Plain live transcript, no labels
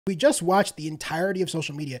We just watched the entirety of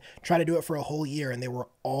social media try to do it for a whole year, and they were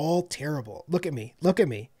all terrible. Look at me. Look at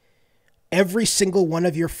me. Every single one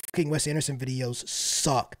of your fucking Wes Anderson videos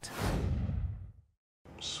sucked.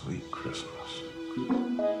 Sweet Christmas.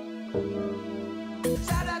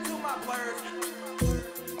 Shout out to my birds.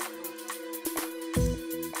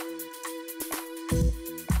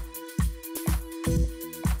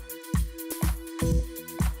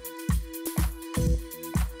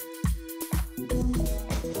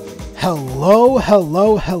 Hello,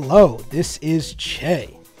 hello, hello. This is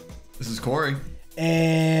Che. This is Cory.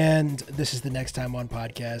 And this is the Next Time On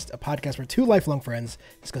podcast, a podcast where two lifelong friends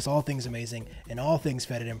discuss all things amazing and all things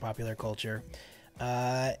fetid in popular culture.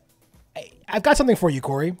 I've got something for you,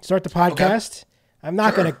 Cory. Start the podcast. Okay. I'm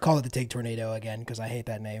not going to call it the Take Tornado again because I hate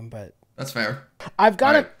that name, but that's fair. I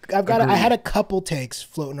had a couple takes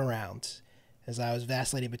floating around as I was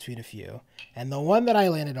vacillating between a few. And the one that I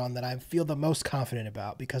landed on that I feel the most confident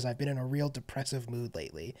about, because I've been in a real depressive mood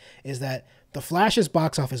lately, is that The Flash's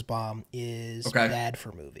box office bomb is bad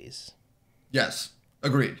for movies. Yes,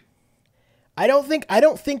 agreed. I don't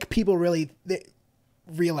think people really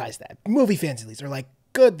realize that. Movie fans, at least, are like,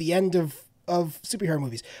 good, the end of superhero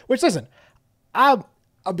movies. Which, listen, I'll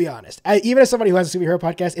be honest. Even as somebody who has a superhero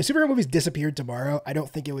podcast, if superhero movies disappeared tomorrow, I don't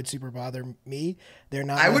think it would super bother me. They're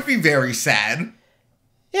not. I would be very sad.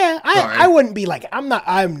 Yeah, I wouldn't be like, I'm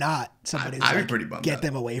not somebody who's I'd like, be pretty bummed get out.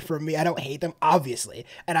 them away from me. I don't hate them, obviously.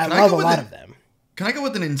 And I love a lot of them. Can I go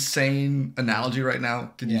with an insane analogy right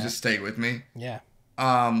now? Can you just stay with me? Yeah.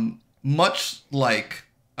 Much like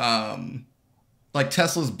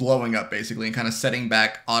Tesla's blowing up, basically, and kind of setting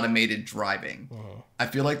back automated driving. I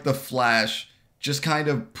feel like The Flash just kind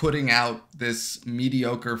of putting out this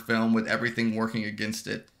mediocre film with everything working against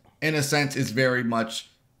it, in a sense, is very much,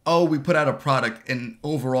 we put out a product and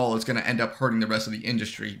overall it's going to end up hurting the rest of the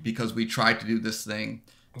industry because we tried to do this thing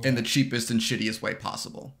in the cheapest and shittiest way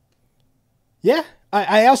possible. Yeah.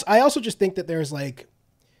 I also just think that there's like,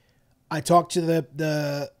 I talked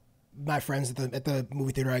to my friends at the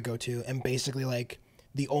movie theater I go to, and basically like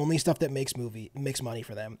the only stuff that makes money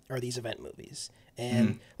for them are these event movies.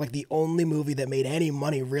 And like the only movie that made any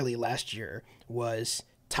money really last year was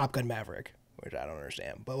Top Gun Maverick, which I don't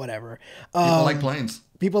understand, but whatever. People like planes.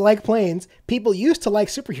 People like planes. People used to like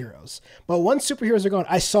superheroes, but once superheroes are gone,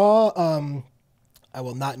 I saw, I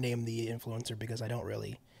will not name the influencer because I don't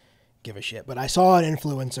really give a shit, but I saw an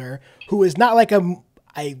influencer who is not like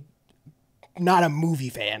not a movie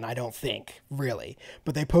fan, I don't think, really.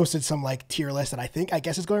 But they posted some like tier list that I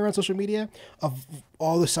guess is going around social media of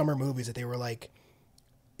all the summer movies that they were like,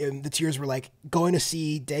 and the tiers were like, going to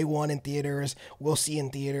see day one in theaters, we'll see in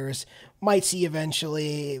theaters, might see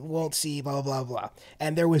eventually, won't see, blah, blah, blah.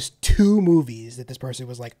 And there was 2 movies that this person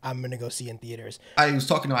was like, I'm going to go see in theaters. I was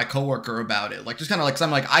talking to my coworker about it, like just kind of like, cause I'm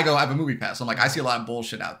like, I have a movie pass. I'm like, I see a lot of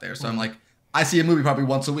bullshit out there. So I'm like, I see a movie probably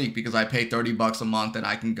once a week because I pay $30 a month and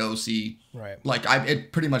I can go see, like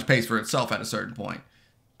it pretty much pays for itself at a certain point.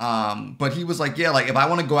 But he was like, yeah, like if I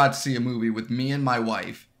want to go out to see a movie with me and my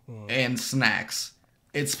wife and snacks,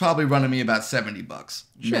 it's probably running me about $70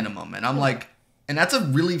 minimum. And I'm like, and that's a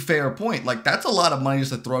really fair point. Like that's a lot of money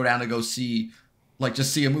just to throw down to go see, like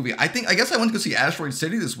just see a movie. I guess I went to go see Asteroid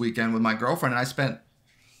City this weekend with my girlfriend, and I spent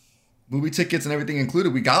movie tickets and everything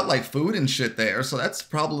included. We got like food and shit there. So that's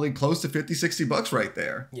probably close to $50-$60 right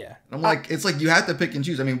there. Yeah. And I'm like, it's like you have to pick and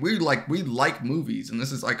choose. I mean, we like movies, and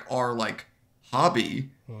this is like our like hobby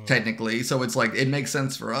technically. So it's like, it makes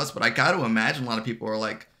sense for us, but I got to imagine a lot of people are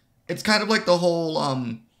like, it's kind of like the whole,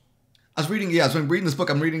 I was reading this book.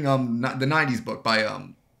 I'm reading the 90s book by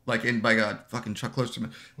fucking Chuck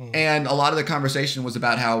Klosterman. And a lot of the conversation was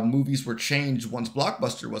about how movies were changed once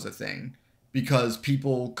Blockbuster was a thing, because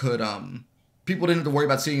people didn't have to worry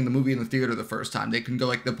about seeing the movie in the theater the first time. They can go,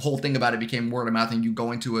 like, the whole thing about it became word of mouth, and you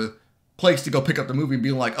go into a place to go pick up the movie and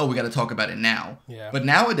be like, we got to talk about it now. Yeah. But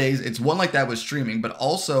nowadays, it's one like that with streaming, but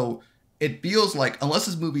also it feels like, unless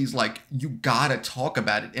this movie's like, you gotta talk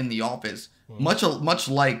about it in the office, much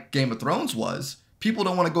like Game of Thrones was, people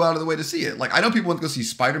don't want to go out of the way to see it. Like, I know people want to go see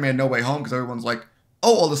Spider-Man No Way Home because everyone's like,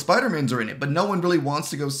 all the Spider-Mans are in it, but no one really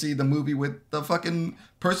wants to go see the movie with the fucking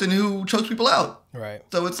person who chokes people out. Right.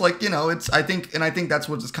 So it's like, I think that's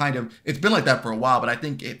what it's kind of, it's been like that for a while, but I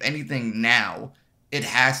think if anything now, it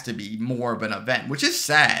has to be more of an event, which is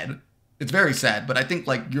sad. It's very sad, but I think,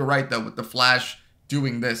 like, you're right though, with The Flash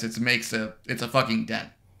doing this, it's a fucking dent.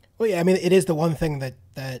 Well, yeah, I mean, it is the one thing that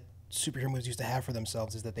superhero movies used to have for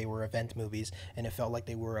themselves, is that they were event movies, and it felt like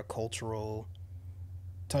they were a cultural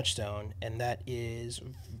touchstone, and that is,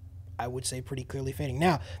 I would say, pretty clearly fading.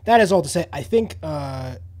 Now, that is all to say, I think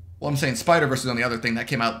Well, I'm saying Spider-Verse is on the other thing that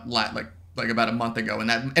came out like about a month ago, and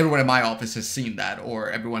that everyone in my office has seen that, or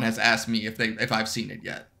everyone has asked me if I've seen it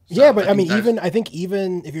yet. So yeah, but I think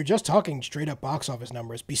even if you're just talking straight up box office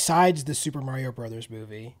numbers, besides the Super Mario Brothers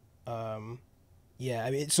movie, yeah,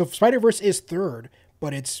 I mean, so Spider-Verse is third,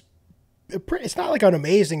 but it's not like an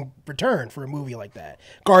amazing return for a movie like that.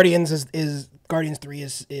 Guardians 3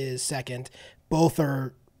 is second. Both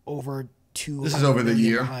are over 200 This is over the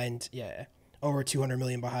year behind. Yeah. Over 200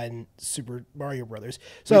 million behind Super Mario Brothers.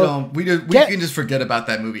 So we can just forget about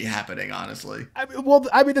that movie happening. Honestly,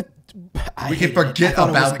 we can forget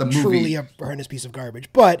about the movie. Truly a horrendous piece of garbage,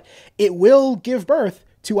 but it will give birth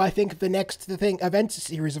to, I think, the next event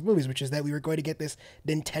series of movies, which is that we were going to get this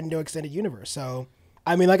Nintendo extended universe. So,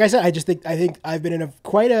 I mean, like I said, I think I've been in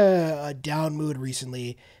quite a down mood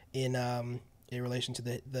recently in relation to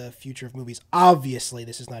the future of movies. Obviously,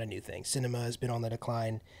 this is not a new thing. Cinema has been on the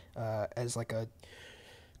decline as like a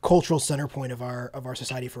cultural center point of our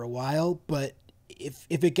society for a while. But if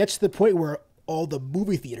it gets to the point where all the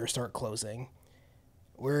movie theaters start closing,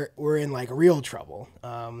 we're in like real trouble.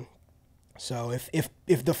 So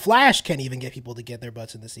if the Flash can't even get people to get their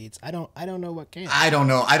butts in the seats, I don't know what can. I don't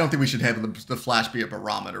know. I don't think we should have the Flash be a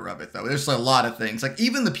barometer of it, though. There's a lot of things. Like,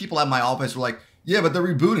 even the people at my office were like, yeah, but they're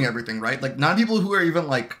rebooting everything, right? Like, not people who are even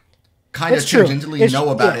like kind of tangentially know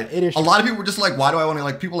about it. A lot of people were just like, why do I want to,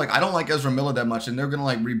 like, people like, I don't like Ezra Miller that much, and they're gonna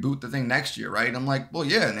like reboot the thing next year, right? I'm like, well,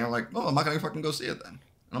 yeah, and they're like, oh, I'm not gonna fucking go see it then.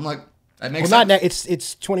 And I'm like, that makes sense. Not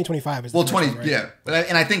it's 2025. Is well, 20, right? Yeah, but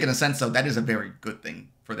I think in a sense though, that is a very good thing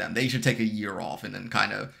for them. They should take a year off and then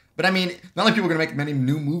kind of. But I mean, not like people are gonna make many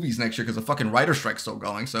new movies next year because the fucking writer strike's still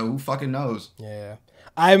going. So who fucking knows? Yeah,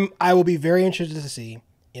 I will be very interested to see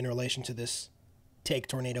in relation to this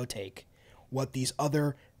tornado what these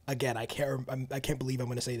other, again, I can't believe I'm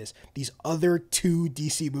going to say this, these other 2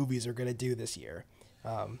 DC movies are going to do this year.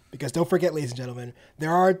 Because don't forget, ladies and gentlemen,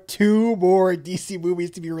 there are 2 more DC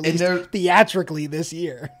movies to be released theatrically this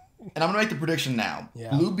year. And I'm going to make the prediction now.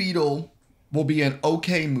 Yeah. Blue Beetle will be an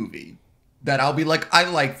okay movie that I'll be like, I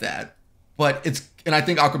like that, but and I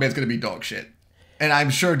think Aquaman's going to be dog shit. And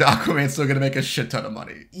I'm sure Aquaman's still going to make a shit ton of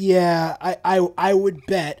money. Yeah, I would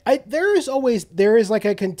bet. There is like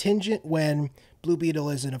a contingent when Blue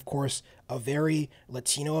Beetle is in, of course, a very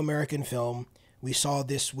Latino American film. We saw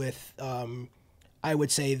this with, I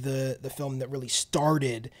would say, the film that really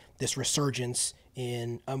started this resurgence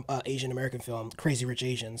in Asian American film, Crazy Rich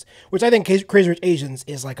Asians, which I think Crazy Rich Asians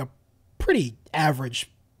is like a pretty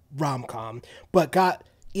average rom-com, but got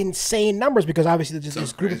insane numbers because obviously there's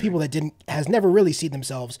this group of people that has never really seen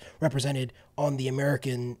themselves represented on the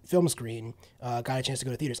American film screen got a chance to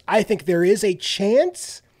go to theaters. I think there is a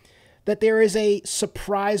chance that there is a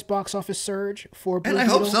surprise box office surge for Blue Beetle. I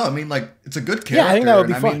hope so. I mean, like, it's a good character. Yeah, I think that would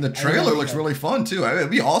be fun. I mean, the trailer looks really fun, too. I mean, it'd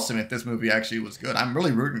be awesome if this movie actually was good. I'm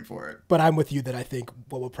really rooting for it. But I'm with you that I think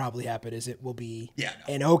what will probably happen is it will be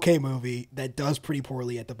an okay movie that does pretty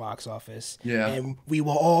poorly at the box office. Yeah. And we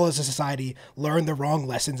will all, as a society, learn the wrong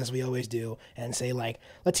lessons, as we always do, and say, like,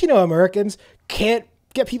 Latino Americans can't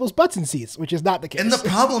get people's butts in seats, which is not the case. And the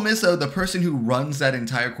problem is, though, the person who runs that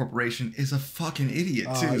entire corporation is a fucking idiot,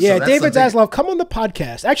 too. Yeah, so David Zaslav, come on the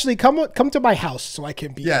podcast. Actually, come to my house so I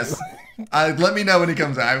can be you. Let me know when he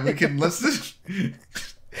comes out. Let's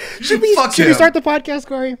Should we start the podcast,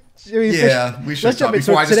 Cory? We should.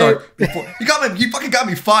 Before I just start. You fucking got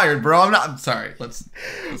me fired, bro. I'm sorry.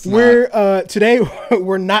 Today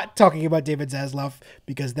we're not talking about David Zaslav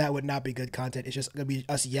because that would not be good content. It's just gonna be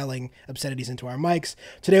us yelling obscenities into our mics.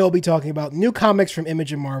 Today we'll be talking about new comics from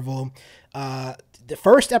Image and Marvel. The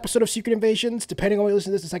first episode of Secret Invasions, depending on when you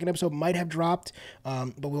listen to this, the second episode might have dropped.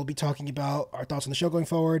 But we'll be talking about our thoughts on the show going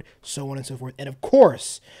forward, so on and so forth. And of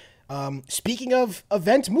course, speaking of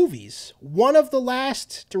event movies, one of the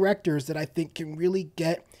last directors that I think can really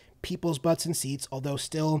get people's butts in seats, although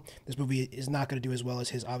still this movie is not going to do as well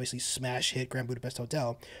as his obviously smash hit Grand Budapest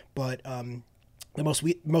Hotel, but the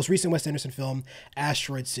most recent Wes Anderson film,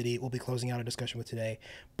 Asteroid City, we'll be closing out a discussion with today.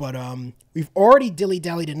 But we've already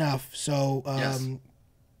dilly-dallied enough, so...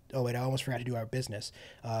 Oh, wait, I almost forgot to do our business.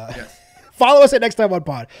 Follow us at Next Time on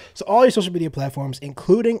Pod. So all your social media platforms,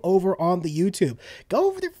 including over on the YouTube. Go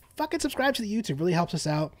over there, fucking subscribe to the YouTube. Really helps us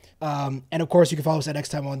out. And of course, you can follow us at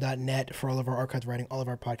nexttimeon.net for all of our archived writing, all of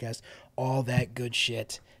our podcasts, all that good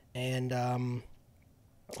shit. And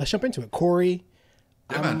let's jump into it. Cory,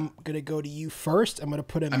 I'm going to go to you first. I'm going to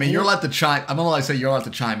put him you're allowed to chime. I'm going to say you're allowed to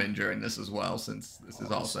chime in during this as well, since this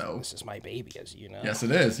is also... This is my baby, as you know. Yes,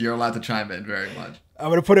 it is. You're allowed to chime in very much. I'm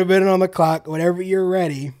going to put a minute on the clock. Whenever you're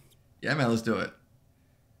ready. Yeah, man, let's do it.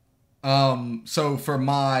 So for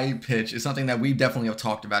my pitch, it's something that we definitely have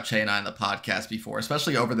talked about, Che and I, in the podcast before,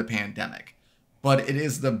 especially over the pandemic. but it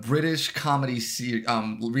is the British comedy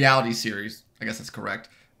reality series. I guess that's correct.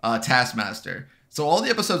 Taskmaster. So all the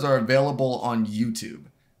episodes are available on YouTube.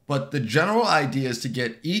 But the general idea is to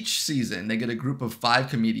get each season, they get a group of 5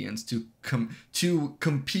 comedians to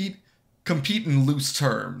compete in loose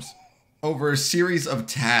terms over a series of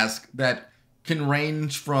tasks that can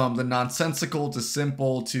range from the nonsensical to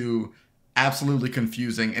simple to absolutely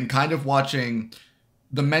confusing, and kind of watching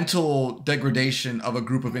the mental degradation of a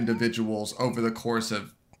group of individuals over the course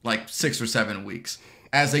of like 6 or 7 weeks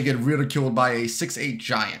as they get ridiculed by a 6'8"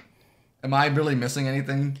 giant. Am I really missing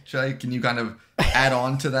anything, Che? Can you kind of add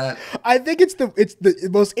on to that? I think it's the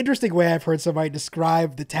most interesting way I've heard somebody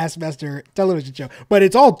describe the Taskmaster television show, but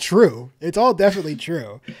it's all true. It's all definitely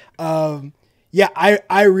true. Yeah,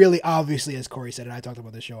 I really, obviously, as Cory said, and I talked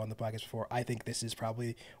about this show on the podcast before, I think this is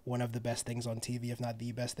probably one of the best things on TV, if not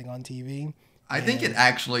the best thing on TV. I think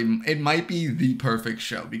it might be the perfect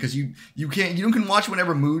show because you can watch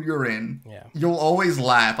whatever mood you're in. Yeah. You'll always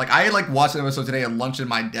laugh. Like I watched an episode today at lunch at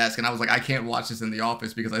my desk, and I was like, I can't watch this in the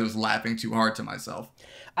office because I was laughing too hard to myself.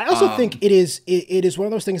 I also think it is one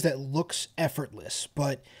of those things that looks effortless,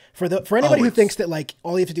 but for anybody who thinks that like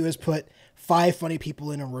all you have to do is put 5 funny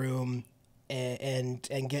people in a room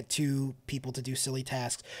and get 2 people to do silly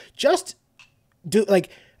tasks, just do like.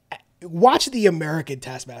 Watch the American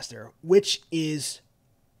Taskmaster, which is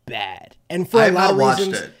bad, and for a lot of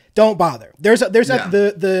reasons, don't bother. There's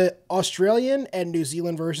the Australian and New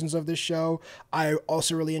Zealand versions of this show I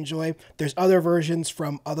also really enjoy. There's other versions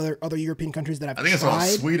from other European countries that I've tried. I think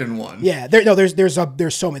it's a Sweden one. Yeah, there's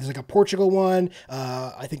so many. There's like a Portugal one.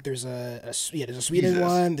 I think there's a Sweden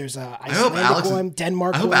one. There's a Icelandic one.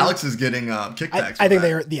 Denmark. I hope Alex is getting kickbacks. I think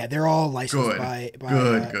they're all licensed by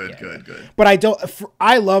good. But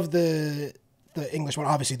I love the English one,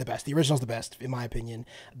 obviously the best. The original's the best, in my opinion.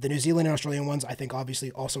 The New Zealand and Australian ones, I think, obviously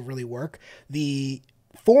also really work. The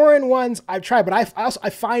foreign ones I've tried, but I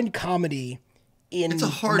find comedy in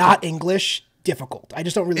not English difficult. I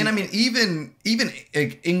just don't really. And I mean, even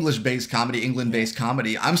English-based comedy, England-based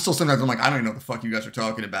comedy, I'm still sometimes I'm like, I don't even know what the fuck you guys are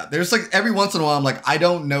talking about. There's like every once in a while I'm like, I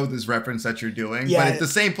don't know this reference that you're doing, but at the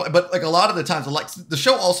same point, but like a lot of the times, like the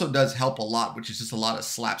show also does help a lot, which is just a lot of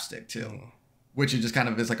slapstick too. Which is just kind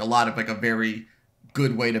of is like a lot of like a very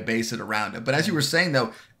good way to base it around it. But as you were saying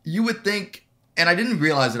though, you would think, and I didn't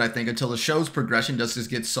realize it, I think, until the show's progression does just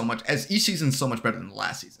get so much, as each season's so much better than the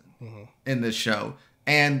last season in this show.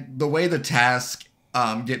 And the way the tasks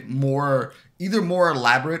get either more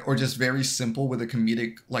elaborate or just very simple with a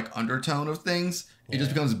comedic like undertone of things, it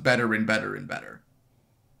just becomes better and better and better.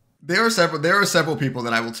 There are several people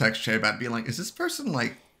that I will text Che about being like, is this person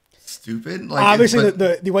like stupid? Like, obviously,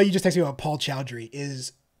 the way you just texted me about Paul Chowdhury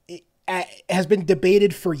has been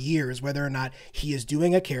debated for years whether or not he is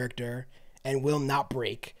doing a character and will not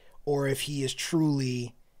break, or if he is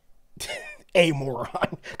truly a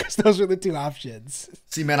moron. Because those are the 2 options.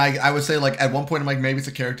 See, man, I would say like at one point I'm like maybe it's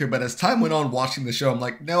a character, but as time went on watching the show, I'm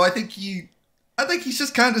like, no, I think he's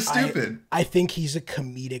just kind of stupid. I think he's a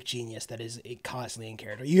comedic genius that is constantly in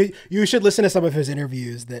character. You should listen to some of his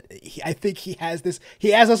interviews. I think he has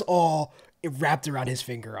us all wrapped around his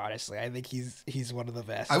finger. Honestly, I think he's one of the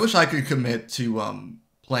best. I wish I could commit to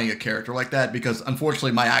playing a character like that because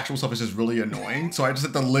unfortunately my actual stuff is just really annoying. So I just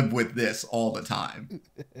have to live with this all the time.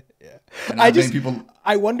 Yeah, and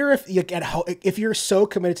I wonder if you're so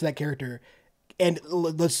committed to that character, and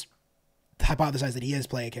let's hypothesize that he is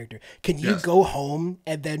playing a character. Can you go home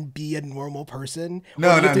and then be a normal person?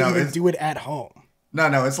 No. Do it at home.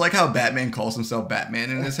 No. It's like how Batman calls himself Batman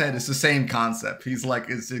in his head. It's the same concept. He's like,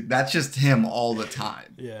 that's just him all the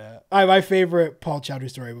time. Yeah. My favorite Paul Chowdhury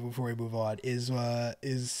story before we move on is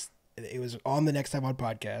it was on the Next Time On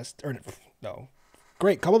podcast, or no.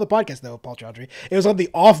 Great. Come on the podcast, though, Paul Chowdhury. It was on the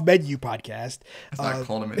Off Menu podcast. I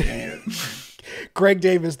called him an idiot. Greg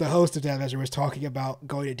Davis, the host of Taskmaster, was talking about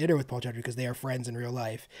going to dinner with Paul Chowdhury because they are friends in real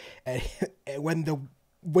life. And when the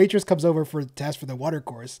waitress comes over for the water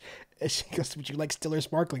course, and she goes, "Would you like still or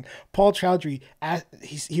sparkling?" Paul Chowdhury,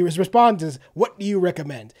 he responds as, "What do you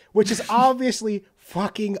recommend?" Which is obviously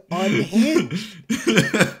fucking unhinged,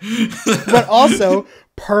 but also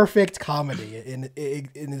perfect comedy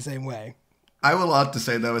in the same way. I have a lot to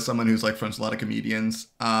say though, as someone who's like friends with a lot of comedians.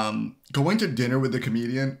 Going to dinner with a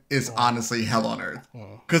comedian is honestly hell on earth,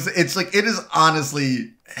 because it's like it is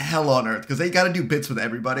honestly hell on earth because they got to do bits with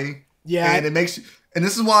everybody. Yeah, and it makes. And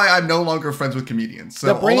this is why I'm no longer friends with comedians.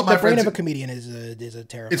 So the brain of a comedian is a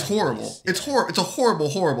terrible. It's horrible. Place. It's a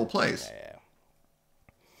horrible place. Yeah.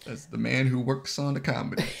 As the man who works on the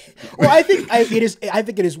comedy. Well, I think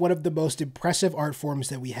it is one of the most impressive art forms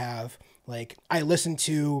that we have. Like, I listen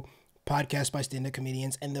to podcasts by stand-up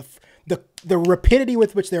comedians, and the rapidity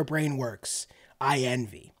with which their brain works, I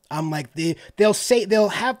envy. I'm like, they'll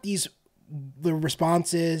have these the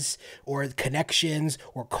responses or connections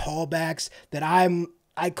or callbacks that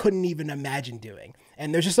I couldn't even imagine doing.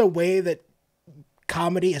 And there's just a way that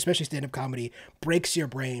comedy, especially stand-up comedy, breaks your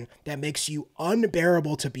brain that makes you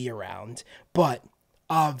unbearable to be around, but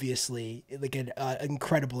obviously like an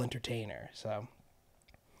incredible entertainer. So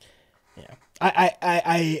yeah,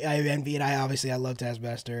 I envy it. I love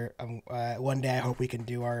Taskmaster. One day I hope we can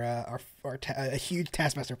do a huge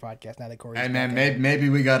Taskmaster podcast now that Cory's Hey man, maybe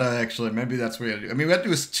we gotta maybe that's what we gotta do. I mean, we have to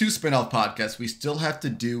do 2 spin-off podcasts. We still have to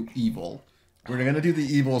do Evil. We're gonna do the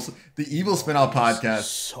Evil spin-off podcast.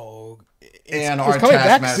 So and it's our coming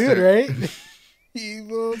Taskmaster. back soon, right?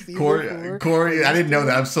 Evil, Corey, I didn't know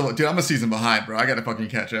that. I'm a season behind, bro. I gotta fucking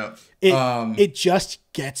catch up. It just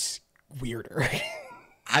gets weirder.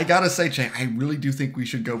 I gotta say, Che, I really do think we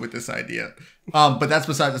should go with this idea. But that's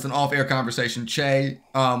an off-air conversation. Che,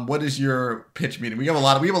 what is your pitch meeting? We have a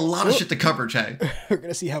lot of shit to cover, Che. We're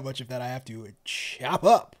gonna see how much of that I have to chop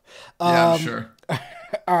up. Yeah, I'm sure.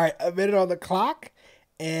 All right, a minute on the clock,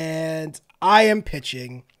 and I am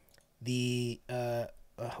pitching the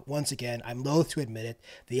once again, I'm loath to admit it,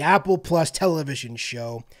 the Apple Plus television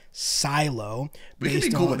show Silo. We could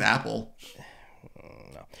be cool with Apple.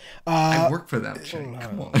 I work for them.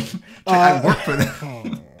 Come on. I work for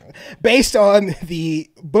them. Based on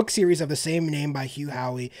the book series of the same name by Hugh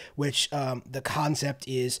Howey, which the concept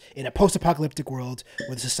is in a post-apocalyptic world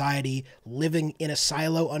with society living in a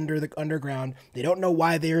silo under the underground. They don't know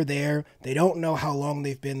why they're there. They don't know how long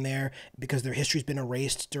they've been there because their history's been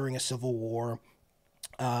erased during a civil war.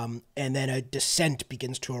 And then a dissent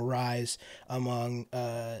begins to arise among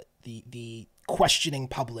the questioning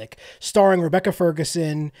public, starring Rebecca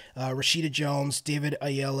Ferguson, Rashida Jones, David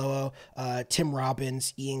Oyelowo, Tim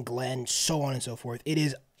Robbins, Ian Glenn, so on and so forth. It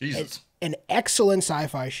is an excellent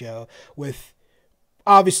sci-fi show with,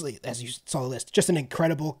 obviously, as you saw the list, just an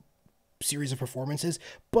incredible series of performances,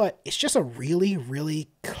 but it's just a really, really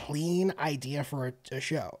clean idea for a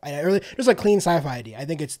show. Just a clean sci-fi idea. I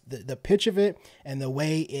think it's the pitch of it and the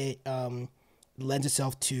way it lends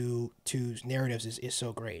itself to narratives is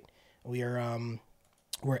so great. We're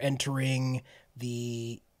entering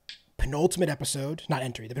the penultimate episode. Not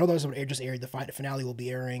entering. The penultimate episode just aired. The finale will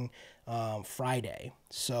be airing Friday.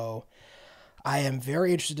 So I am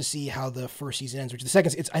very interested to see how the first season ends. Which the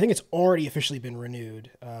second, I think it's already officially been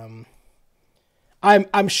renewed.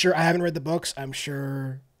 I'm sure. I haven't read the books. I'm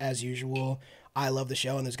sure, as usual, I love the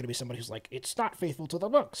show, and there's going to be somebody who's like, it's not faithful to the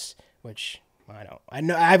books, which I don't. I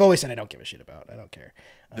know. I've always said I don't give a shit about. I don't care.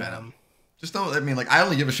 Just don't. I mean, like, I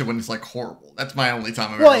only give a shit when it's like horrible. That's my only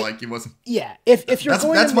time I've ever like it wasn't. Yeah, if you're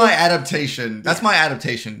that's my adaptation. That's my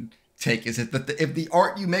adaptation take. Is it that if the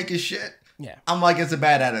art you make is shit? Yeah, I'm like, it's a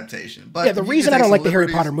bad adaptation. But yeah, the reason I don't like the Harry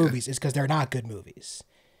Potter movies is because they're not good movies.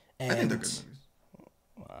 And I think they're good movies.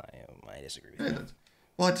 I disagree with you.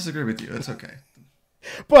 Well, I disagree with you. That's okay.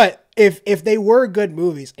 But if they were good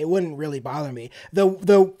movies, it wouldn't really bother me.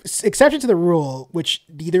 The exception to the rule, which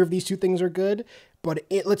neither of these two things are good, but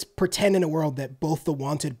let's pretend in a world that both the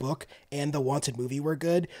Wanted book and the Wanted movie were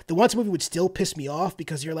good. The Wanted movie would still piss me off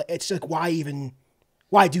because you're like, it's like, why do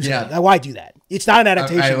that? It's not an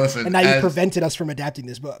adaptation, and now you prevented us from adapting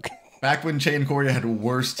this book. Back when Che and Corey had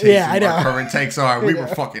worse takes than our current takes are, we were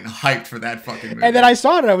fucking hyped for that fucking movie. And then I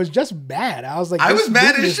saw it, and I was just mad. I was like, I was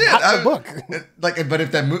mad as shit. Not the book. Like, but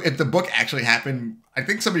if the book actually happened, I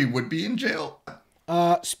think somebody would be in jail.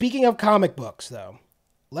 Speaking of comic books, though,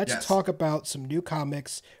 let's talk about some new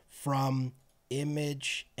comics from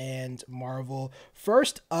Image and Marvel.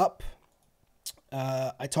 First up,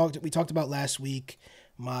 we talked about last week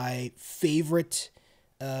my favorite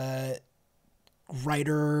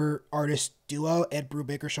writer-artist duo, Ed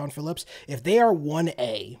Brubaker, Sean Phillips. If they are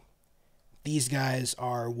 1A, these guys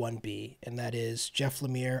are 1B, and that is Jeff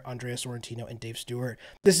Lemire, Andrea Sorrentino, and Dave Stewart.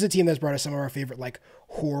 This is a team that's brought us some of our favorite like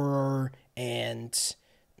horror and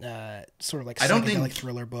sort of like psychedelic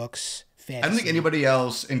thriller books. Fantasy. I don't think anybody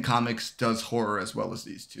else in comics does horror as well as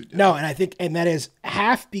these two do. No, and that is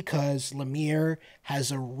half because Lemire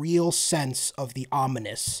has a real sense of the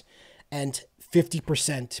ominous, and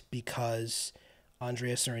 50% because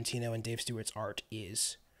Andrea Sorrentino and Dave Stewart's art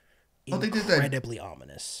is incredibly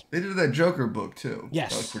ominous. They did that Joker book too.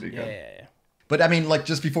 Yes. That was pretty good. Yeah. But I mean, like,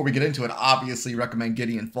 just before we get into it, obviously recommend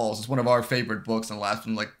Gideon Falls. It's one of our favorite books and the last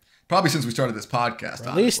one, like, probably since we started this podcast.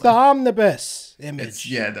 Release the omnibus Image.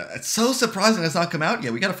 It's so surprising it's not come out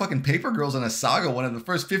yet. We got a fucking Paper Girls and a Saga, one of the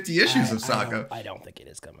first 50 issues of Saga. I don't think it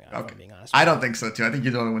is coming out, if I'm being honest. I don't think so, too. I think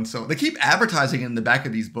you're the only one. So they keep advertising in the back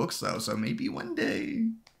of these books, though, so maybe one day.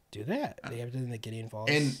 Do that? They have it in the Gideon Falls.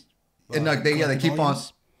 And like they keep volumes?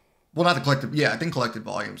 on. Well, not the collective. Yeah, I think collected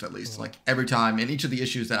volumes at least. Like every time in each of the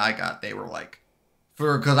issues that I got, they were like,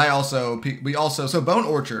 because we also so Bone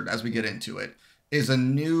Orchard, as we get into it, is a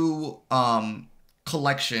new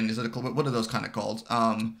collection. Is it what are those kind of called?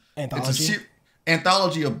 Anthology. It's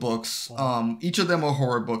anthology of books. Wow. Each of them are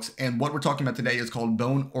horror books, and what we're talking about today is called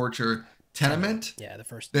Bone Orchard Tenement. Yeah, the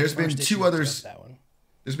first. There's the been first two issue others. That one.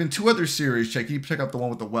 There's been two other series. Can you check out the one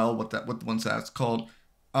with the well? What the one's that's called?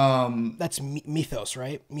 That's Mythos,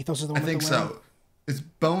 right? Mythos is the one. I think with the well? so. It's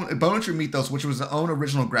Bone Orchard Mythos, which was the own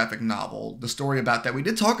original graphic novel. The story about that, we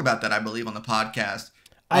did talk about that, I believe, on the podcast.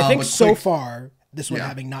 I think so far, this one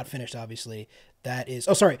having not finished, obviously, that is.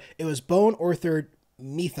 Oh, sorry, it was Bone Orchard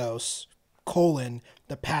Mythos : The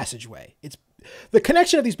Passageway. It's the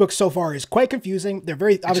connection of these books so far is quite confusing. They're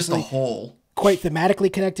very obviously just a whole quite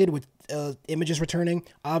thematically connected with images returning.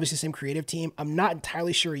 Obviously, same creative team. I'm not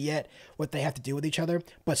entirely sure yet what they have to do with each other,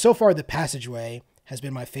 but so far, The Passageway has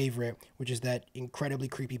been my favorite, which is that incredibly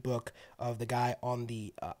creepy book of the guy on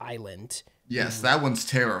the island. Yes, that one's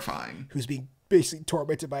terrifying. Who's being basically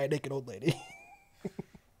tormented by a naked old lady.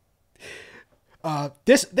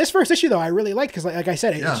 This first issue, though, I really liked because, like I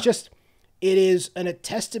said, it is a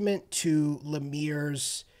testament to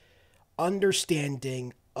Lemire's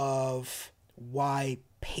understanding of why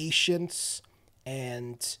patience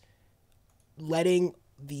and letting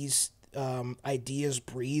these ideas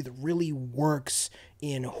breathe really works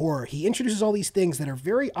in horror. He introduces all these things that are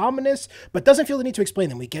very ominous, but doesn't feel the need to explain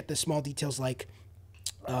them. We get the small details like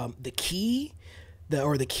the key,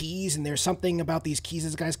 the keys, and there's something about these keys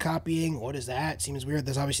this guy's copying. What is that? Seems weird.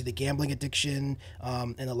 There's obviously the gambling addiction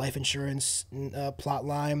and the life insurance plot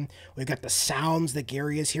line. We've got the sounds that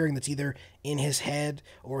Gary is hearing that's either in his head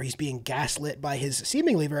or he's being gaslit by his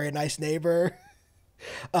seemingly very nice neighbor.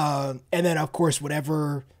 And then, of course,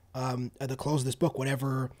 whatever at the close of this book,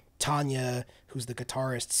 whatever Tanya, who's the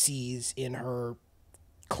guitarist, sees in her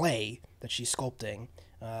clay that she's sculpting,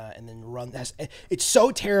 and then it's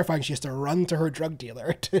so terrifying she has to run to her drug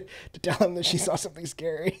dealer to tell him that she saw something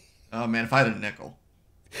scary. Oh man, if I had a nickel.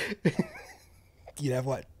 You'd have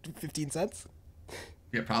what, 15 cents?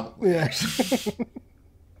 Yeah, probably. Yeah.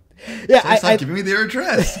 Yeah, so giving me their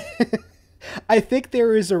address. I think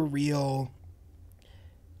there is a real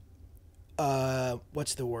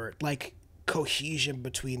what's the word? Like cohesion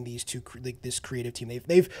between these two, like this creative team.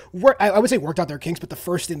 They've worked, I would say worked out their kinks, but the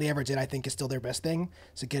first thing they ever did, I think, is still their best thing.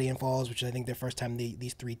 So Gideon Falls, which I think the first time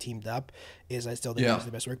these three teamed up, is I still think was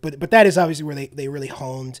the best work. But that is obviously where they really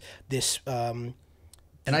honed this. And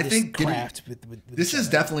I think craft with this is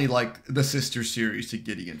definitely like the sister series to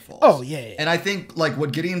Gideon Falls. Oh yeah. And I think like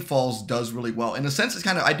what Gideon Falls does really well, in a sense, it's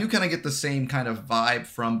I do kind of get the same kind of vibe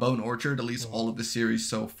from Bone Orchard, at least all of the series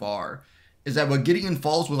so far. Is that what Gideon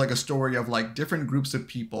Falls was like a story of like different groups of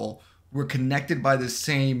people were connected by the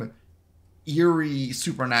same eerie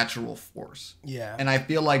supernatural force. Yeah. And I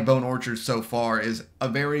feel like Bone Orchard so far is a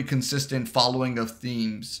very consistent following of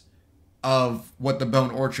themes of what the Bone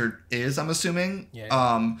Orchard is, I'm assuming,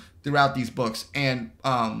 throughout these books. And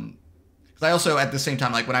because I also, at the same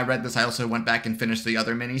time, like when I read this, I also went back and finished the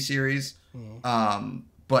other miniseries.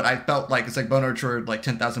 But I felt like it's like Bone Orchard, like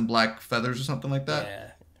 10,000 Black Feathers or something like that. Yeah.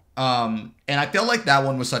 And I felt like that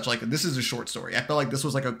one was such like, this is a short story. I felt like this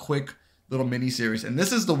was like a quick little mini series. And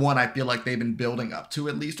this is the one I feel like they've been building up to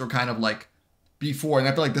at least, or kind of like before. And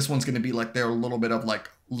I feel like this one's going to be like they're a little bit of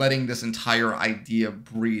like letting this entire idea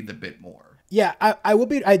breathe a bit more. Yeah,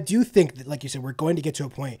 I do think that, like you said, we're going to get to a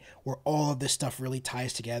point where all of this stuff really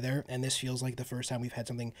ties together. And this feels like the first time we've had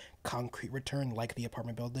something concrete return, like the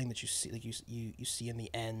apartment building that you see, like you see in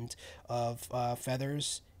the end of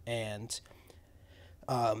Feathers. And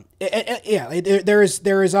there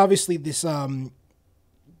is obviously this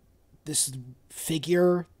this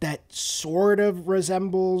figure that sort of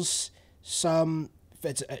resembles some.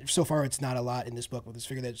 So far, it's not a lot in this book, but this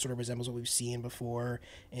figure that sort of resembles what we've seen before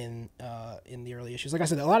in the early issues. Like I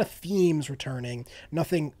said, a lot of themes returning,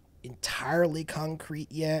 nothing entirely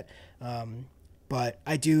concrete yet. But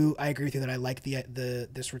I agree with you that I like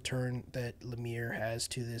this return that Lemire has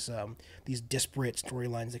to this these disparate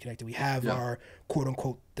storylines that connect. We have our quote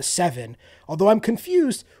unquote the Seven. Although I'm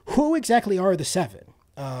confused, who exactly are the Seven?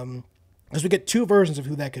 Because we get two versions of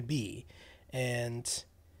who that could be, and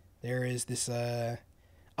there is this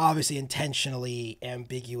obviously intentionally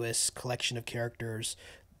ambiguous collection of characters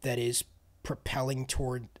that is propelling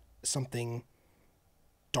toward something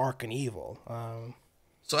dark and evil.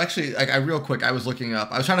 So actually, like, I was looking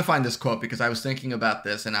up, I was trying to find this quote because I was thinking about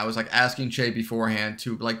this, and I was like asking Che beforehand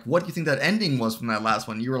to like, what do you think that ending was from that last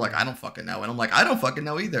one? You were like, I don't fucking know. And I'm like, I don't fucking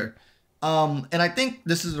know either. And I think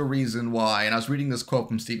this is the reason why, and I was reading this quote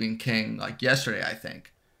from Stephen King, like, yesterday, I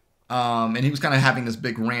think. And he was kind of having this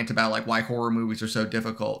big rant about, like, why horror movies are so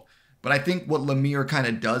difficult. But I think what Lemire kind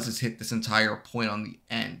of does is hit this entire point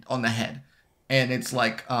on the head. And it's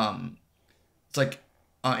like, in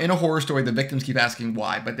a horror story, the victims keep asking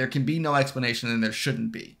why, but there can be no explanation and there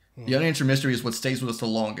shouldn't be. The unanswered mystery is what stays with us the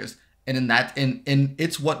longest. And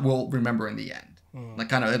it's what we'll remember in the end. Like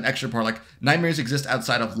kind of an extra part, like nightmares exist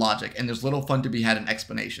outside of logic and there's little fun to be had in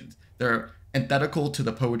explanations. They're antithetical to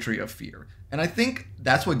the poetry of fear. And I think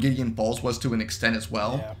that's what Gideon Falls was to an extent as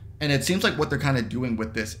well. Yeah. And it seems like what they're kind of doing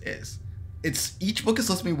with this is, each book has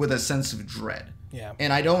left me with a sense of dread. Yeah.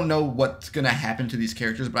 And I don't know what's going to happen to these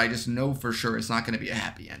characters, but I just know for sure it's not going to be a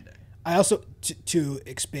happy ending. I also, to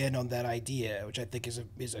expand on that idea, which I think is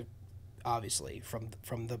a obviously from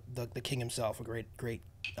the king himself, a great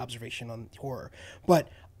observation on horror. But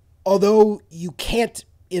although you can't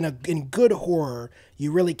in good horror,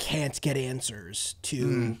 you really can't get answers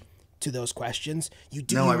to those questions. You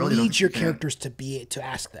need your characters to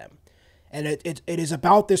ask them. And it is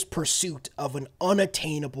about this pursuit of an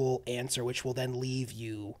unattainable answer, which will then leave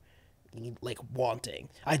you like wanting.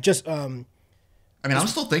 I'm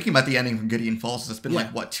still thinking about the ending from Gideon Falls. It's been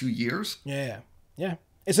 2 years? Yeah.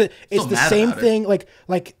 It's the same thing.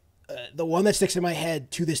 Like the one that sticks in my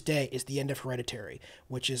head to this day is the end of Hereditary,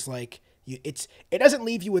 which is like it doesn't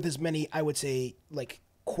leave you with as many, I would say, like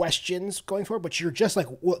questions going forward, but you're just like,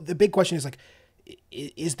 well, the big question is like,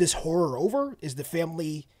 is this horror over? Is the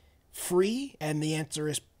family free? And the answer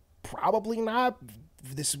is probably not.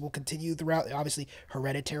 This will continue throughout. Obviously,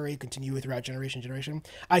 Hereditary continue throughout generation to generation.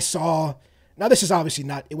 Now, this is obviously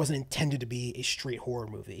not, it wasn't intended to be a straight horror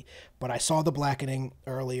movie, but I saw The Blackening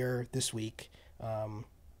earlier this week,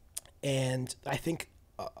 and I think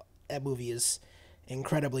that movie is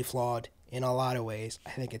incredibly flawed in a lot of ways.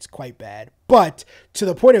 I think it's quite bad. But to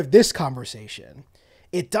the point of this conversation,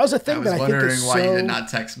 it does a thing that I think is so... I was wondering why you did not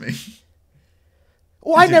text me.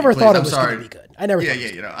 Well, I never thought it was going to be good. I never.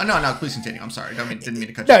 No, please continue. I'm sorry. Didn't mean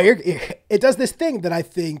to cut you off. No, it does this thing that I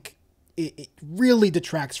think it really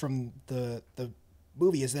detracts from the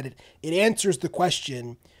movie, is that it answers the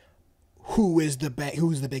question, who's the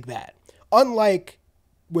big bad? Unlike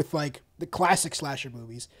with like the classic slasher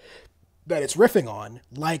movies that it's riffing on,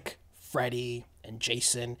 like Freddy and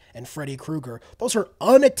Jason and Freddy Krueger, those are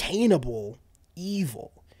unattainable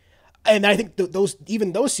evil. And I think those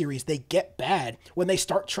series, they get bad when they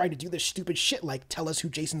start trying to do this stupid shit, like tell us who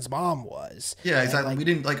Jason's mom was. Yeah, exactly.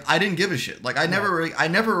 I didn't give a shit. Like I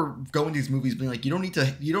never go in these movies being like, you don't need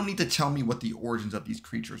to tell me what the origins of these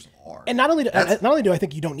creatures are. And not only do I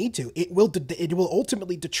think you don't need to, it will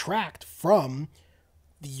ultimately detract from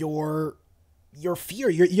your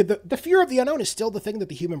fear. The fear of the unknown is still the thing that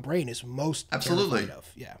the human brain is most terrified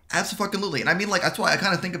of. Yeah, absolutely. And I mean, like that's why I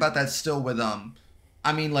kind of think about that still with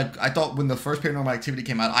I thought when the first Paranormal Activity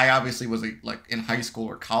came out, I obviously was like in high school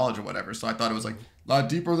or college or whatever, so I thought it was like a lot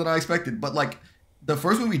deeper than I expected. But like the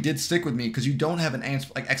first movie did stick with me because you don't have an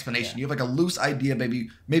explanation. Yeah. You have like a loose idea,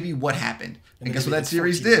 maybe what happened. And guess what that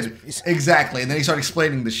series did? Exactly. And then he started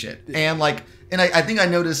explaining the shit. And I think I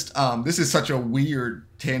noticed this is such a weird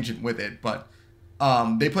tangent with it, but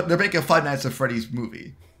they're making a Five Nights at Freddy's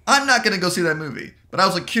movie. I'm not going to go see that movie. But I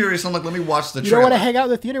was like curious. I'm like, let me watch the trailer. You don't want to hang out in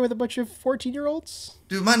the theater with a bunch of 14-year-olds?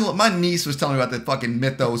 Dude, my niece was telling me about the fucking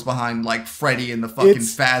mythos behind like Freddy and the fucking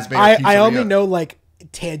Fazbear. I only know like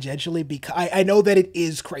tangentially because I know that it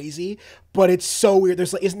is crazy, but it's so weird.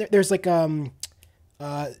 There's like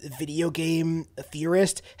video game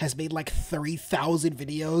theorist has made like 30,000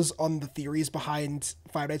 videos on the theories behind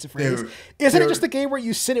Five Nights at Freddy's. Isn't it just a game where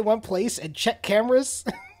you sit in one place and check cameras?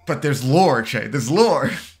 But there's lore, Che. There's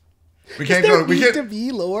lore. We can't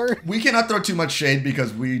be lore. We cannot throw too much shade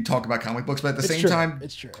because we talk about comic books, but at the same time,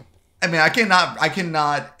 it's true. I mean, I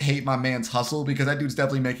cannot hate my man's hustle because that dude's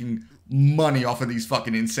definitely making money off of these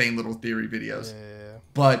fucking insane little theory videos. Yeah.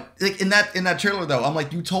 But like in that trailer though, I'm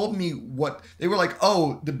like, you told me what they were like.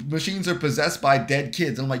 Oh, the machines are possessed by dead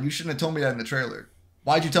kids. And I'm like, you shouldn't have told me that in the trailer.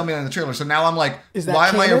 Why'd you tell me that in the trailer? So now I'm like, why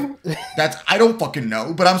canon? Am I? I don't fucking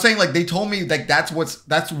know. But I'm saying like they told me like that's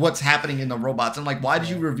what's happening in the robots. I'm like, why did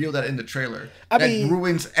you reveal that in the trailer? That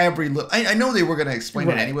ruins every little. I know they were gonna explain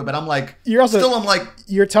it anyway, but I'm like, I'm like,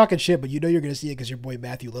 you're talking shit, but you know you're gonna see it because your boy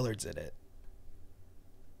Matthew Lillard's in it.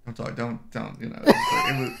 I'm sorry, don't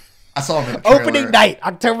I saw him in the trailer. Opening night,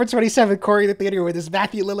 October 27th, Cory in the theater with his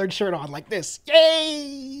Matthew Lillard shirt on like this.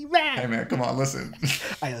 Yay! Hey man, come on, listen.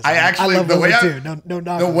 I actually love the way too.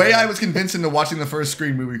 The way I was convinced into watching the first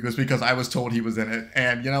Scream movie was because I was told he was in it,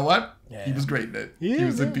 and you know what? Yeah, he was great in it.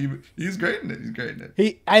 He's great in it. He's great in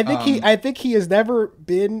it. I think he has never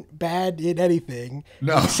been bad in anything.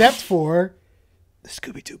 No, except for the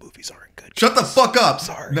Scooby-Doo movies aren't good. Shut the fuck up.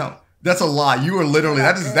 Sorry. No. That's a lie. You are literally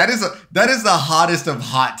that is the hottest of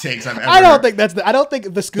hot takes I've ever. I don't think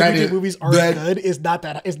the Scooby-Doo movies aren't good. Is not.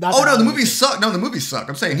 Oh no, the movies suck. No, the movies suck.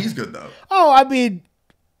 I'm saying he's good though. Oh, I mean,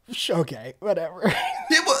 okay, whatever.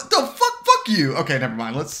 Yeah, what the fuck? Fuck you. Okay, never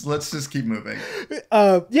mind. Let's just keep moving.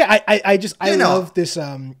 I love this.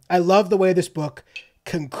 I love the way this book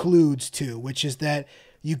concludes too, which is that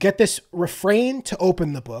you get this refrain to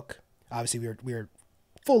open the book. Obviously, we're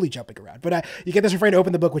fully jumping around, but you get this refrain to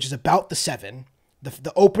open the book, which is about the seven.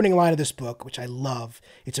 The opening line of this book, which I love.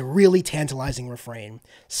 It's a really tantalizing refrain.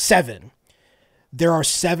 7. There are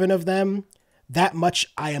 7 of them. That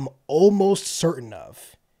much I am almost certain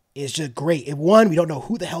of. Is just great. One, we don't know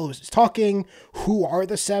who the hell is talking. Who are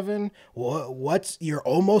the 7? You're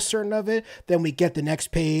almost certain of it. Then we get the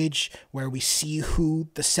next page where we see who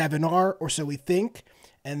the 7 are, or so we think.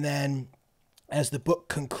 And then as the book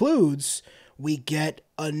concludes, we get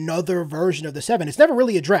another version of the 7. It's never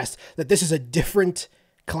really addressed that this is a different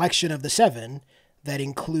collection of the 7 that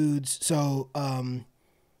includes. So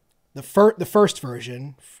the first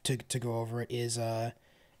version to go over it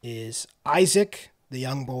is Isaac, the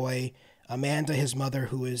young boy, Amanda, his mother,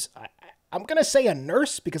 who is I'm gonna say a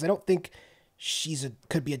nurse because I don't think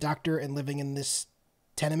could be a doctor and living in this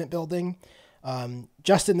tenement building.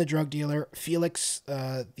 Justin, the drug dealer, Felix,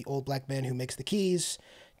 the old black man who makes the keys,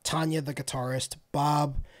 Tanya, the guitarist,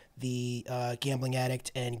 Bob, the gambling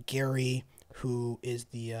addict, and Gary, who is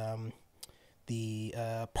the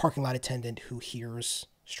parking lot attendant who hears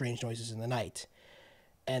strange noises in the night.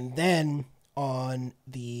 And then on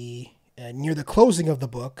the near the closing of the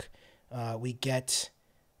book, we get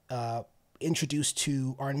introduced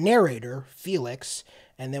to our narrator, Felix,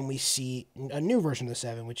 and then we see a new version of the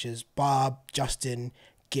 7, which is Bob, Justin,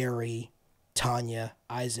 Gary, Tanya,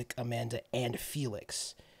 Isaac, Amanda, and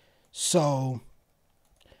Felix. So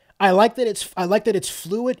I like that it's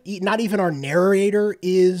fluid. Not even our narrator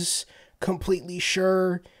is completely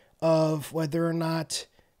sure of whether or not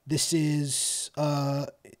this is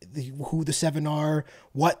who the 7 are,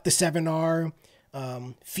 what the 7 are.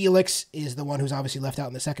 Felix is the one who's obviously left out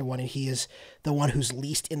in the second one, and he is the one who's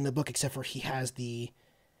least in the book, except for he has the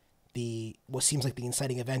what seems like the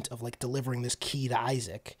inciting event of like delivering this key to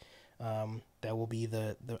Isaac. That will be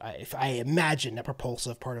if I imagine a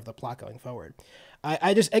propulsive part of the plot going forward.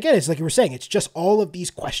 I just, again, it's like you were saying, it's just all of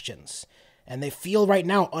these questions, and they feel right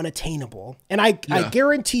now unattainable. And I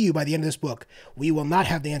guarantee you by the end of this book, we will not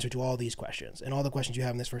have the answer to all these questions. And all the questions you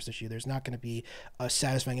have in this first issue, there's not going to be a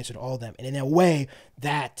satisfying answer to all of them. And in a way,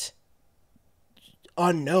 that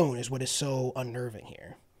unknown is what is so unnerving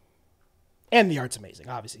here. And the art's amazing,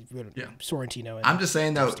 obviously. Yeah. Sorrentino. I'm just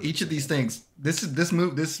saying though, each of these things,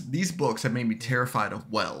 these books have made me terrified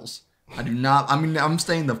of Wells. I do not. I mean, I'm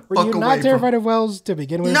staying the fuck away. Were you not terrified of Wells to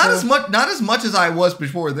begin with? Not as much as I was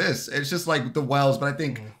before this. It's just like the Wells, but I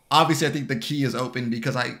think obviously I think the key is open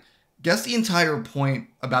because I guess the entire point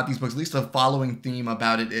about these books, at least the following theme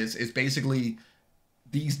about it is basically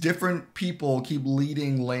these different people keep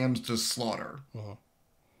leading lambs to slaughter,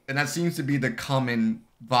 and that seems to be the common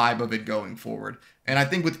vibe of it going forward. And I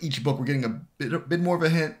think with each book we're getting a bit more of a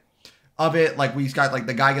hint of it. Like we got like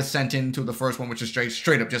the guy gets sent into the first one, which is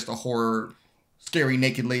straight up just a horror, scary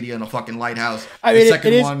naked lady in a fucking lighthouse. I mean,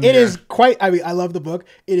 it is quite. I mean, I love the book.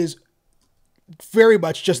 It is very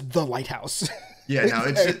much just the lighthouse. Yeah, no,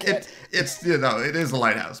 it's you know, it is the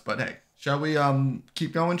lighthouse. But hey, shall we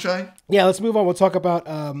keep going, Che? Yeah, let's move on. We'll talk about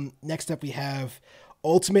next up we have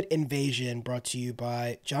Ultimate Invasion, brought to you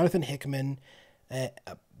by Jonathan Hickman.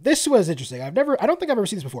 This was interesting. I don't think I've ever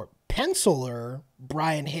seen this before. Penciler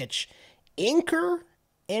Brian Hitch, inker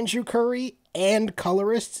Andrew Curry, and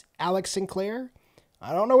colorist Alex Sinclair.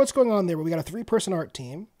 I don't know what's going on there, but we got a 3-person art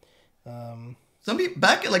team. Some people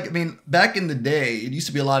back in the day, it used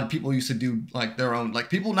to be a lot of people used to do like their own, like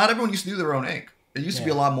people. Not everyone used to do their own ink. It used to be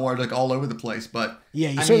a lot more like all over the place, but yeah,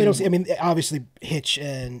 you certainly don't see. I mean, obviously Hitch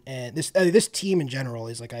and this team in general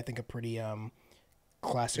is like I think a pretty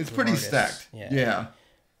classic. It's pretty artists. Stacked. Yeah.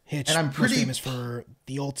 Hitch, and I'm pretty famous for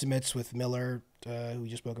the Ultimates with Miller, who we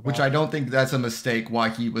just spoke about. Which I don't think that's a mistake. Why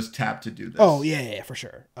he was tapped to do this? Oh yeah, for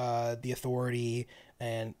sure. The Authority,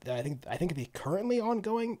 and I think the currently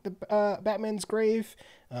ongoing the Batman's Grave.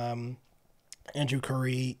 Andrew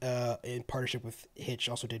Curry, in partnership with Hitch,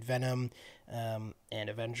 also did Venom and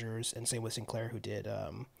Avengers, and same with Sinclair, who did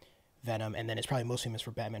Venom, and then is probably most famous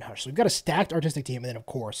for Batman Hush. So we've got a stacked artistic team, and then of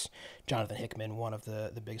course Jonathan Hickman, one of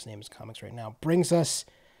the biggest names in comics right now, brings us,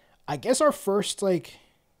 I guess, our first like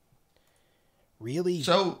really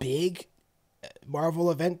big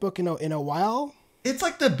Marvel event book in a while. It's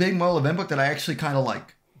like the big Marvel event book that I actually kind of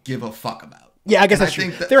like give a fuck about. Yeah, I guess that's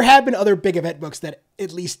true. There have been other big event books that,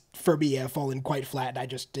 at least for me, have fallen quite flat, and I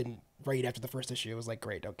just didn't read after the first issue. It was like,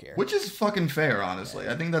 great, don't care. Which is fucking fair, honestly.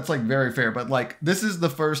 I think that's like very fair. But like, this is the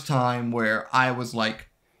first time where I was like,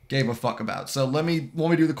 gave a fuck about. So let me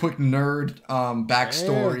do the quick nerd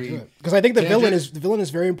backstory. Because I think the villain is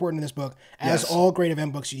very important in this book. As all great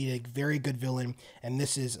event books, you need a very good villain, and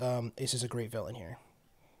this is a great villain here.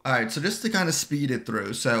 All right, so just to kind of speed it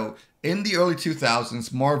through. So in the early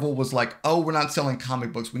 2000s, Marvel was like, oh, we're not selling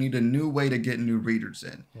comic books. We need a new way to get new readers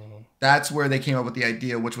in. Mm-hmm. That's where they came up with the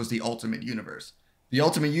idea, which was the Ultimate Universe. The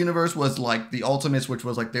Ultimate Universe was like the Ultimates, which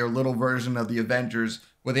was like their little version of the Avengers,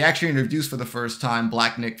 where they actually introduced for the first time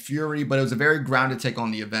Black Nick Fury, but it was a very grounded take on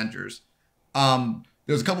the Avengers.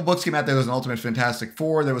 There was a couple books came out there. There was an Ultimate Fantastic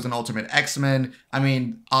Four. There was an Ultimate X-Men. I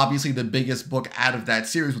mean, obviously the biggest book out of that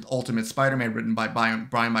series was Ultimate Spider-Man, written by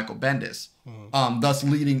Brian Michael Bendis. Mm-hmm. Thus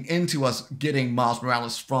leading into us getting Miles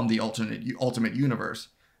Morales from the Ultimate Universe.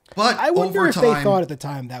 But I wonder if they thought at the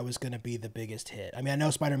time that was going to be the biggest hit. I mean, I know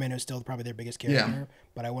Spider-Man was still probably their biggest character,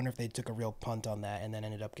 but I wonder if they took a real punt on that and then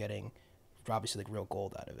ended up getting obviously like real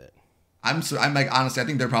gold out of it. I'm like, honestly, I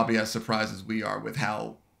think they're probably as surprised as we are with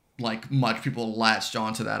how like much people latched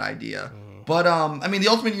onto that idea. But I mean, the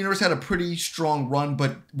Ultimate Universe had a pretty strong run,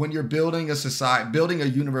 but when you're building a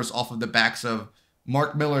universe off of the backs of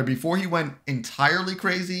Mark Millar before he went entirely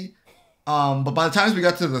crazy, but by the time we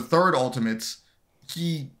got to the third Ultimates,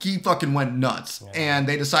 he fucking went nuts, and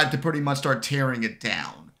they decided to pretty much start tearing it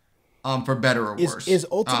down, for better or worse. Is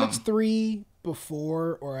Ultimates 3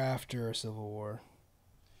 before or after Civil War?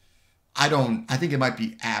 I think it might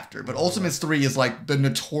be after, but Ultimates 3 is like the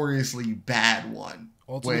notoriously bad one.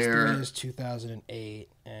 Ultimates 3 is 2008,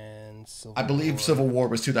 and Civil War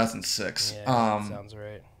was 2006. Yeah, sounds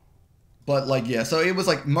right. But like, yeah, so it was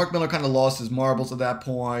like Mark Millar kind of lost his marbles at that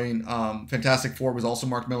point. Fantastic Four was also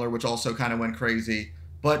Mark Millar, which also kind of went crazy.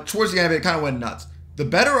 But towards the end of it kind of went nuts. The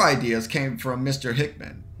better ideas came from Mr.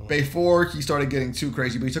 Hickman before he started getting too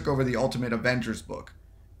crazy, but he took over the Ultimate Avengers book.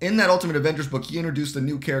 In that Ultimate Avengers book, he introduced a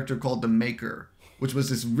new character called the Maker, which was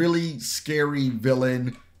this really scary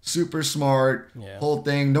villain, super smart, whole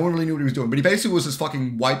thing. No one really knew what he was doing, but he basically was just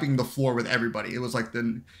fucking wiping the floor with everybody. It was like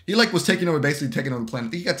he was taking over the planet. I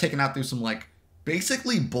think he got taken out through some like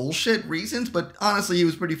basically bullshit reasons, but honestly, he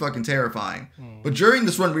was pretty fucking terrifying. But during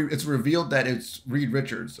this run, it's revealed that it's Reed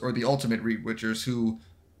Richards, or the Ultimate Reed Richards, who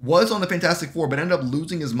was on the Fantastic Four, but ended up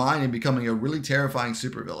losing his mind and becoming a really terrifying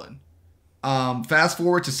supervillain. Fast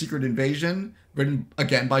forward to Secret Invasion, written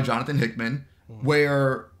again by Jonathan Hickman,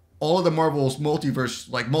 where all of the Marvel's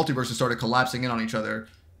multiverses started collapsing in on each other,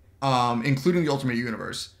 including the Ultimate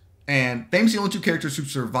Universe. And famously, the only two characters who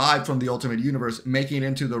survived from the Ultimate Universe, making it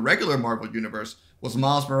into the regular Marvel Universe, was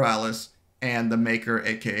Miles Morales and the Maker,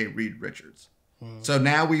 aka Reed Richards. So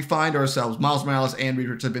now we find ourselves, Miles Morales and Reed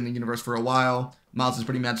Richards have been in the universe for a while. Miles is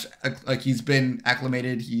pretty much, like, he's been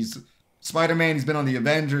acclimated. He's Spider-Man, he's been on the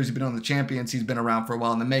Avengers, he's been on the Champions, he's been around for a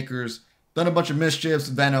while in the Makers, done a bunch of mischiefs,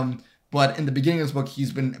 Venom, but in the beginning of this book,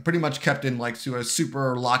 he's been pretty much kept in like to a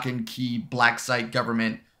super lock-and-key black site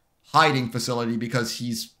government hiding facility because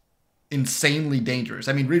he's insanely dangerous.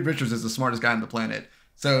 I mean, Reed Richards is the smartest guy on the planet,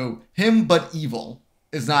 so him but evil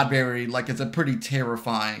is not very, like, it's a pretty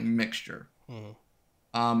terrifying mixture.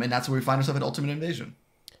 And that's where we find ourselves at Ultimate Invasion.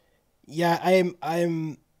 Yeah,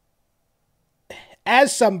 I'm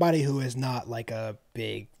as somebody who is not like a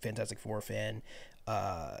big Fantastic Four fan,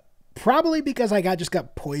 probably because I just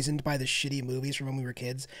got poisoned by the shitty movies from when we were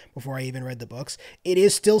kids before I even read the books. It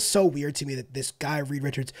is still so weird to me that this guy, Reed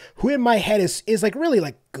Richards, who in my head is like really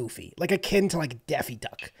like goofy, like akin to like Daffy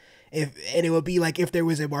Duck. And it would be like if there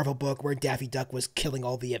was a Marvel book where Daffy Duck was killing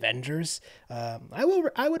all the Avengers. I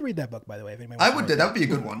would read that book, by the way. If anybody I would. That would be a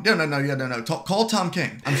good one. No. Call Tom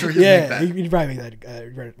King. I'm sure he'd make that. He'd probably make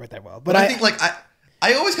that write that well. But I think like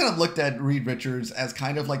I always kind of looked at Reed Richards as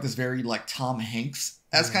kind of like this very like Tom Hanks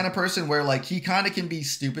as kind of person where like he kind of can be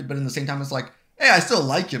stupid, but in the same time it's like, hey, I still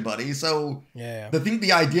like you, buddy. So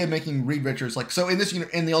the idea of making Reed Richards like, so in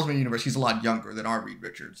the Ultimate Universe, he's a lot younger than our Reed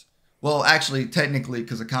Richards. Well, actually, technically,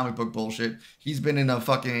 because of comic book bullshit, he's been in a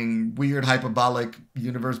fucking weird hyperbolic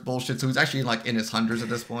universe bullshit. So he's actually like in his hundreds at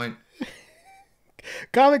this point.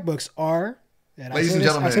 Comic books are, and ladies and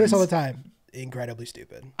gentlemen, I say this all the time, incredibly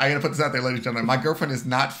stupid. I gotta put this out there, ladies and gentlemen. My girlfriend is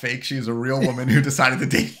not fake. She is a real woman who decided to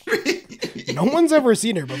date me. No one's ever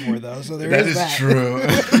seen her before, though, so that is true.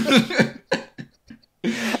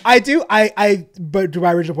 But to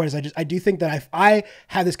my original point is I do think that I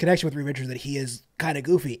have this connection with Reed Richards that he is kind of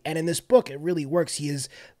goofy, and in this book it really works. He is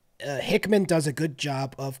Hickman does a good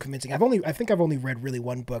job of convincing. I think I've only read really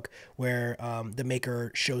one book where the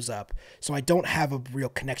Maker shows up, so I don't have a real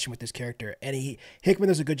connection with this character. And Hickman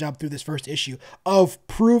does a good job through this first issue of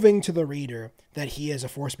proving to the reader that he is a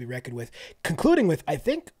force to be reckoned with, concluding with, I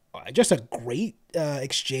think, just a great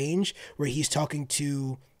exchange where he's talking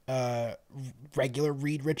to regular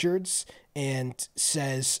Reed Richards and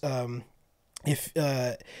says,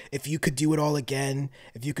 if you could do it all again,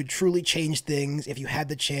 if you could truly change things, if you had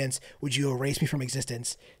the chance, would you erase me from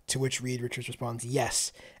existence? To which Reed Richards responds,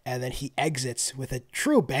 yes. And then he exits with a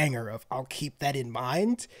true banger of, I'll keep that in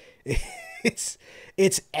mind. It's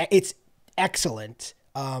excellent.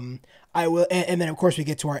 I will. And then of course we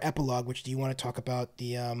get to our epilogue, which do you want to talk about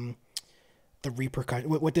the repercussion,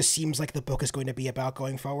 what this seems like the book is going to be about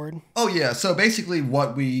going forward? Oh yeah, so basically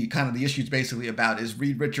what the issue's basically about is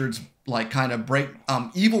Reed Richards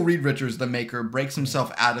evil Reed Richards, the Maker, breaks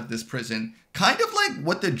himself out of this prison, kind of like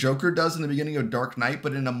what the Joker does in the beginning of Dark Knight,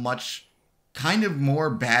 but in a much kind of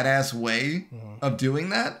more badass way of doing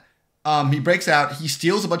that. He breaks out, he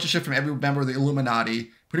steals a bunch of shit from every member of the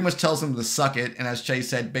Illuminati, pretty much tells them to suck it, and as Che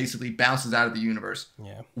said, basically bounces out of the universe.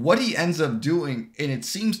 Yeah. What he ends up doing, and it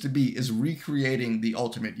seems to be, is recreating the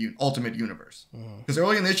ultimate universe. Because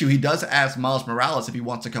early in the issue, he does ask Miles Morales if he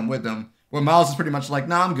wants to come with them, where Miles is pretty much like,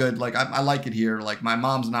 nah, I'm good. Like, I like it here. Like, my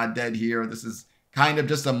mom's not dead here. This is kind of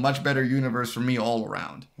just a much better universe for me all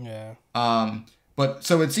around. Yeah. But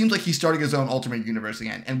so it seems like he's starting his own ultimate universe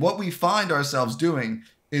again. And what we find ourselves doing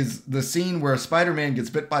is the scene where Spider-Man gets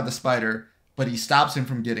bit by the spider, but he stops him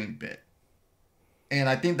from getting bit. And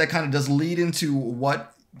I think that kind of does lead into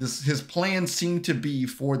what his plans seem to be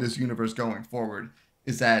for this universe going forward,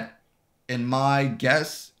 is that, in my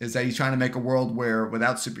guess, is that he's trying to make a world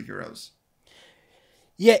without superheroes.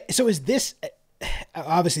 Yeah, so is this...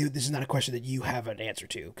 Obviously, this is not a question that you have an answer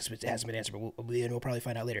to, because it hasn't been answered, but we'll probably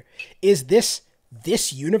find out later. Is this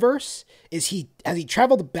universe? Has he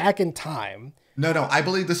traveled back in time... No, I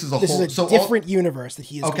believe this is a whole... This is a different universe that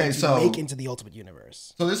he is going to make into the Ultimate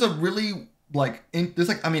Universe. So there's a really,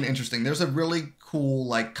 interesting. There's a really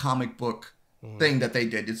cool, comic book thing that they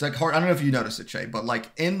did. It's hard. I don't know if you noticed it, Che, but,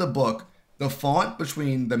 in the book, the font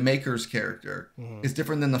between the Maker's character is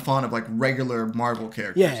different than the font of, regular Marvel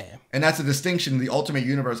characters. Yeah. And that's a distinction in the Ultimate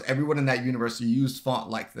Universe. Everyone in that universe used font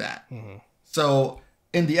like that. So,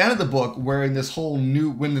 in the end of the book, where in this whole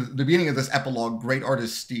when the beginning of this epilogue, great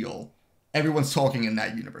artists steal... Everyone's talking in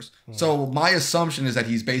that universe. So my assumption is that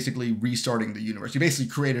he's basically restarting the universe. He basically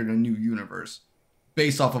created a new universe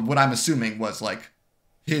based off of what I'm assuming was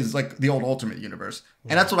the old Ultimate Universe.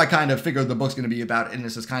 And that's what I kind of figured the book's going to be about. And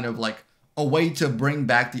this is kind of a way to bring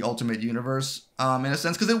back the Ultimate Universe in a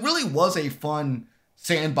sense. Because it really was a fun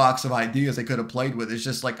sandbox of ideas they could have played with. It's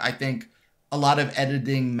just I think a lot of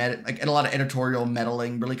editing, and a lot of editorial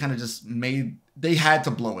meddling really kind of just made... They had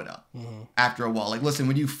to blow it up after a while. Listen,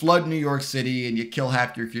 when you flood New York City and you kill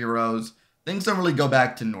half your heroes, things don't really go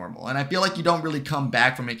back to normal. And I feel like you don't really come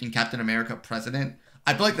back from making Captain America president.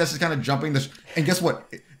 I feel like that's just kind of jumping the... And guess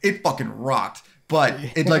what? It fucking rocked. But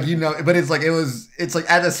it's it's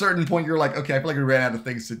at a certain point, you're like, okay, I feel like we ran out of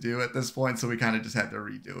things to do at this point. So we kind of just had to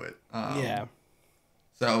redo it. Yeah.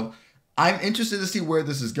 So I'm interested to see where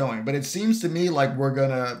this is going. But it seems to me like we're going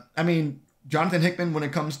to... Jonathan Hickman, when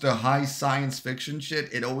it comes to high science fiction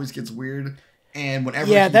shit, it always gets weird. And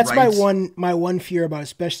whenever that's my one fear about,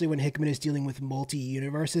 especially when Hickman is dealing with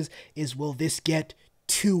multi-universes, is will this get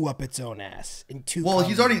too up its own ass and too? Well,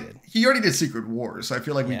 he already did Secret Wars, so I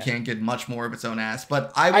feel like we can't get much more of its own ass.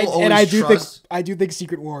 But I do think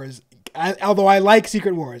Secret Wars. Although I like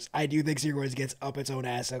Secret Wars, I do think Secret Wars gets up its own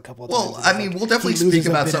ass a couple of times. Well, we'll definitely speak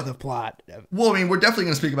about some of the plot. Well, we're definitely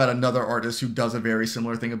going to speak about another artist who does a very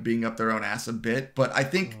similar thing of being up their own ass a bit. But I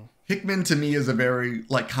think Hickman to me is a very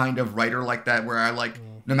kind of writer like that, where I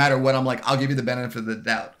no matter what, I'm I'll give you the benefit of the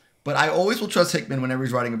doubt. But I always will trust Hickman whenever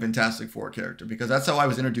he's writing a Fantastic Four character, because that's how I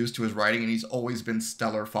was introduced to his writing, and he's always been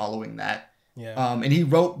stellar following that. Yeah. And he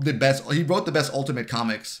wrote the best Ultimate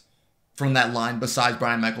comics from that line besides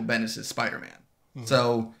Brian Michael Bendis' Spider-Man.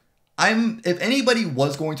 So if anybody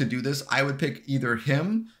was going to do this, I would pick either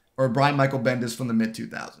him or Brian Michael Bendis from the mid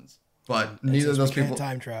 2000s. But neither of those people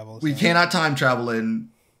time travel. We cannot time travel, and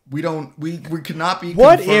we could not be.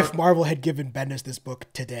 What if Marvel had given Bendis this book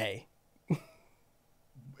today?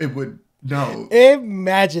 It would no.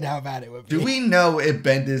 Imagine how bad it would be. Do we know if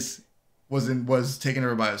Bendis was taken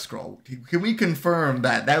over by a Skrull. Can we confirm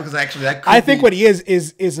that was actually that? I think what he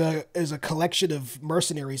is a collection of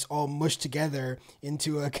mercenaries all mushed together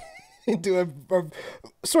into a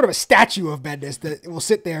sort of a statue of Bendis that will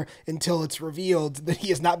sit there until it's revealed that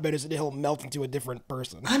he is not Bendis and he'll melt into a different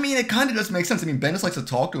person. I mean, it kind of does make sense. I mean, Bendis likes to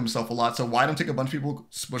talk to himself a lot, so why don't take a bunch of people,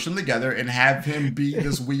 smush them together, and have him be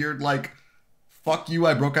this weird like, "Fuck you,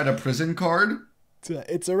 I broke out of prison" card.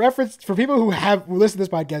 It's a reference for people who listen to this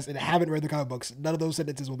podcast and haven't read the comic books. None of those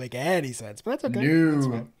sentences will make any sense, but that's okay.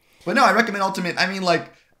 No. But no, I recommend Ultimate. I mean,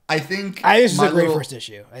 like, I think this is a great first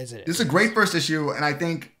issue. This is a great first issue, and I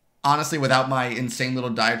think, honestly, without my insane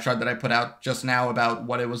little diatribe that I put out just now about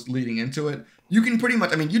what it was leading into it, you can pretty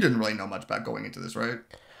much, I mean, you didn't really know much about going into this, right?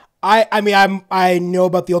 I know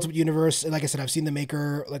about the Ultimate Universe, and like I said, I've seen the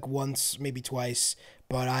Maker like once, maybe twice,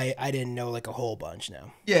 but I didn't know like a whole bunch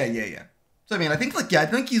now. Yeah. So, I mean, I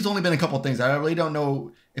think he's only been a couple things. I really don't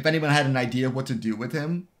know if anyone had an idea of what to do with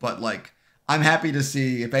him, but, like, I'm happy to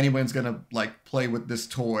see if anyone's going to, like, play with this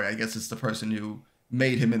toy. I guess it's the person who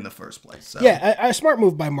made him in the first place. So. Yeah, a smart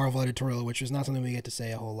move by Marvel editorial, which is not something we get to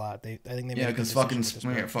say a whole lot. I think they because fucking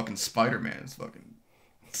Spider-Man is fucking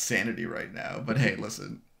insanity right now. But hey,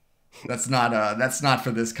 listen. That's not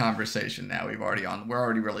for this conversation now. We're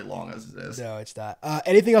already really long as it is. No, it's not.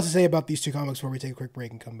 Anything else to say about these two comics before we take a quick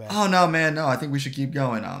break and come back? Oh no, man, no. I think we should keep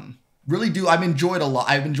going. Really do. I've enjoyed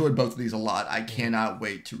both of these a lot. I cannot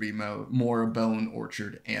wait to read more Bone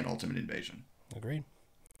Orchard and Ultimate Invasion. Agreed.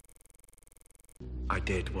 I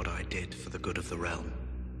did what I did for the good of the realm.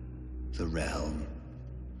 The realm.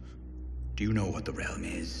 Do you know what the realm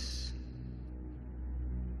is?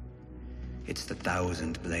 It's the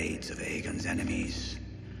 1,000 blades of Aegon's enemies.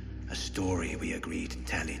 A story we agree to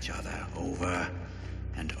tell each other over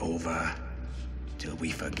and over till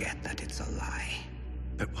we forget that it's a lie.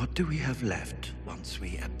 But what do we have left once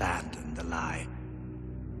we abandon the lie?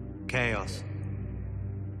 Chaos.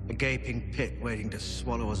 A gaping pit waiting to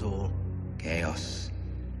swallow us all. Chaos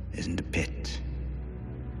isn't a pit.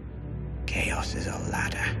 Chaos is a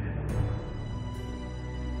ladder.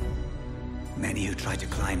 Many who try to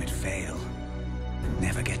climb it fail, and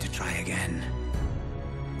never get to try again.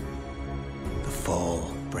 The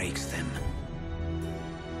fall breaks them.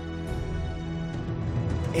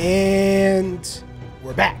 And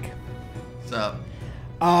we're back. What's up?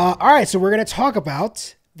 All right, so we're going to talk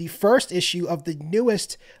about the first issue of the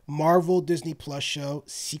newest Marvel Disney Plus show,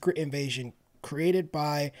 Secret Invasion, created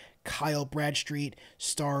by Kyle Bradstreet,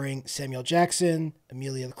 starring Samuel Jackson,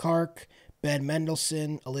 Emilia Clarke, Ben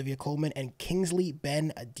Mendelsohn, Olivia Colman, and Kingsley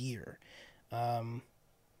Ben-Adir. I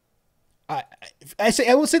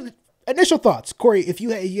will say initial thoughts, Corey. If you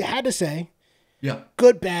had to say, yeah,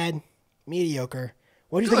 good, bad, mediocre.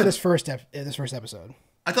 What do you think of this first episode?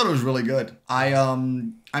 I thought it was really good. I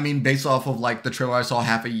mean, based off of like the trailer I saw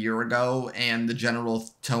half a year ago and the general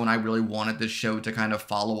tone I really wanted this show to kind of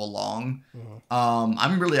follow along. Mm-hmm.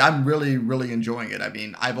 I'm really enjoying it. I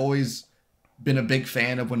mean, I've always been a big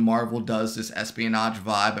fan of when Marvel does this espionage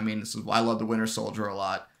vibe. I mean, I love the Winter Soldier a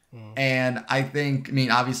lot. And I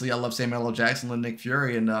mean, obviously I love Samuel L. Jackson and Nick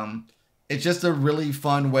Fury, and it's just a really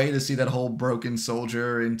fun way to see that whole broken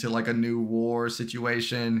soldier into like a new war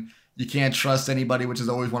situation. You can't trust anybody, which is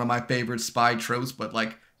always one of my favorite spy tropes, but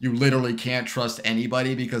like you literally can't trust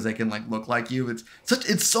anybody because they can like look like you. It's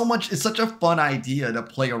such a fun idea to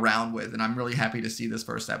play around with, and I'm really happy to see this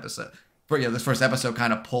first episode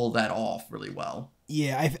kind of pull that off really well.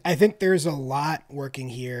 Yeah, I think there's a lot working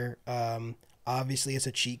here. Obviously, it's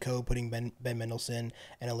a cheat code putting Ben Mendelsohn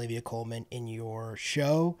and Olivia Colman in your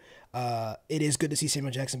show. It is good to see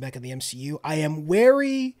Samuel Jackson back in the MCU. I am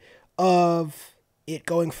wary of it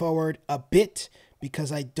going forward a bit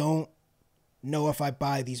because I don't know if I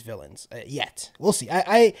buy these villains yet. We'll see.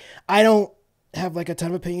 I don't have like a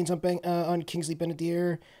ton of opinions on Kingsley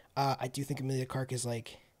Ben-Adir. I do think Emilia Clarke is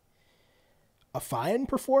like a fine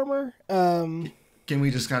performer. Can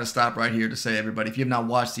we just kind of stop right here to say, everybody, if you have not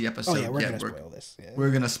watched the episode yet, we're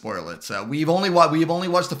going to spoil it. So we've only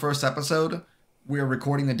watched the first episode. We're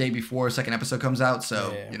recording the day before second episode comes out.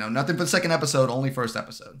 So, nothing for the second episode, only first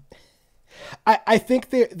episode. I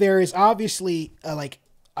think there is obviously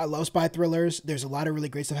I love spy thrillers. There's a lot of really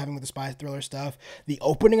great stuff happening with the spy thriller stuff. The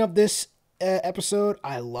opening of this episode,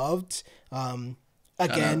 I loved.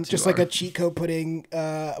 Again, just like a cheat code putting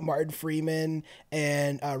Martin Freeman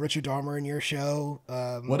and Richard Dahmer in your show.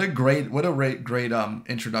 What a great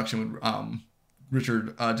introduction with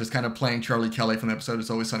Richard just kind of playing Charlie Kelly from the episode It's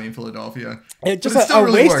Always Sunny in Philadelphia. It just a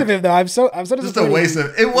really waste of him though. I'm so just a waste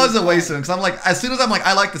of it. Was a waste of him because I'm like, as soon as I'm like,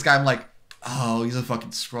 I like this guy, I'm like, Oh, he's a fucking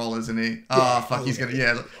Skrull, isn't he? Oh, fuck, he's gonna,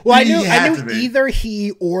 yeah. Well, I knew either he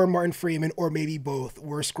or Martin Freeman, or maybe both,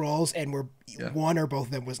 were Skrulls, and one or both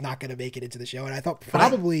of them was not going to make it into the show. And I thought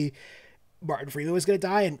probably Martin Freeman was going to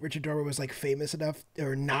die, and Richard Dormer was like famous enough,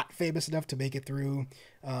 or not famous enough, to make it through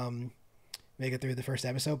the first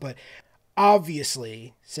episode. But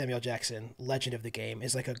obviously, Samuel Jackson, legend of the game,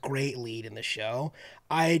 is like a great lead in the show.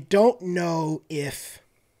 I don't know if...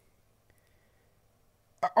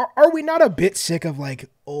 Are we not a bit sick of like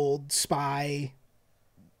old spy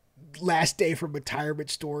last day from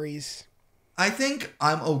retirement stories? I think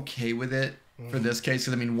I'm okay with it for this case.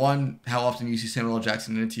 Because I mean, one, how often you see Samuel L.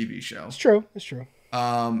 Jackson in a TV show? It's true. It's true.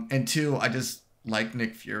 And two, I just like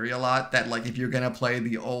Nick Fury a lot. That like if you're gonna play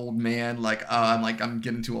the old man, like I'm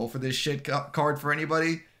getting too old for this shit card for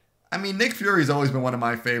anybody. I mean, Nick Fury's always been one of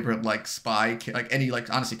my favorite like spy, like any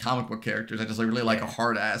like honestly comic book characters. I just like really like a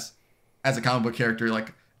hard ass as a comic book character,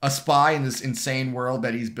 like a spy in this insane world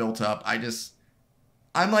that he's built up.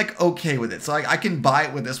 I'm like okay with it. So like I can buy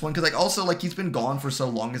it with this one because like also like he's been gone for so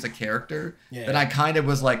long as a character that I kind of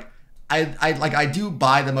was like I do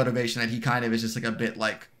buy the motivation that he kind of is just like a bit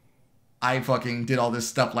like I fucking did all this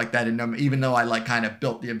stuff like that, and even though I like kind of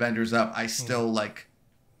built the Avengers up, I still like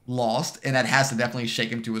lost, and that has to definitely shake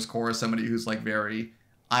him to his core as somebody who's like very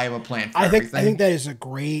I have a plan for everything. I think that is a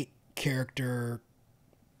great character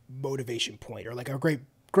motivation point, or like a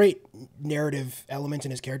great narrative element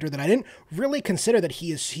in his character that I didn't really consider, that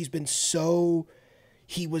he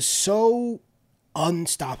was so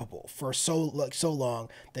unstoppable for so long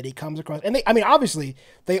that he comes across, and obviously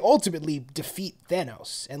they ultimately defeat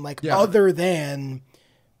Thanos, and like other than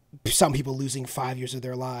some people losing 5 years of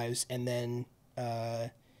their lives and then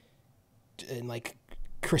and like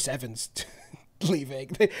Chris Evans leaving,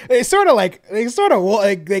 they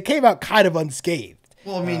came out kind of unscathed.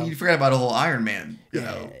 Well, I mean, you forgot about the whole Iron Man, you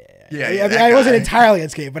know. Yeah, I mean, I wasn't entirely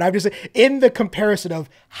unscathed, but I'm just in the comparison of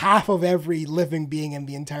half of every living being in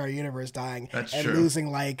the entire universe dying losing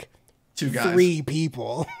like 2 guys. 3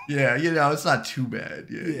 people. Yeah, it's not too bad.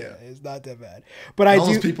 Yeah, it's not that bad. But all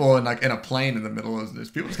those people in a plane in the middle of this,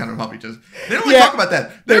 people just kind of probably just they don't really talk about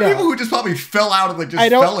that. There are people who just probably fell out of like just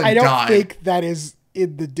fell and died. I don't think that is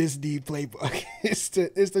in the Disney playbook is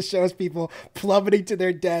to show us people plummeting to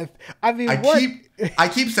their death. I mean, I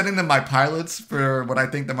keep sending them my pilots for what I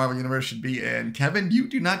think the Marvel Universe should be, and Kevin, you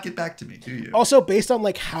do not get back to me, do you? Also, based on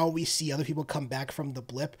like how we see other people come back from the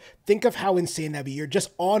blip, think of how insane that'd be. You're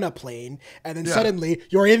just on a plane, and then suddenly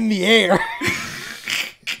you're in the air.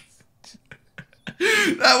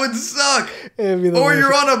 That would suck. Or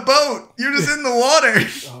you're on a boat. You're just in the water.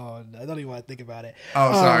 Oh, I don't even want to think about it.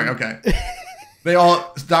 Oh, sorry. Okay.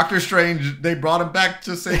 Doctor Strange, they brought him back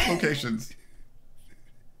to safe locations.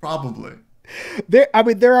 Probably.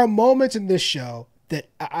 There are moments in this show that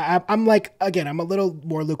I'm like, again, I'm a little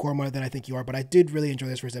more lukewarm than I think you are, but I did really enjoy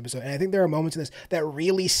this first episode. And I think there are moments in this that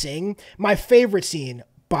really sing. My favorite scene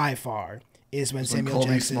by far is when Samuel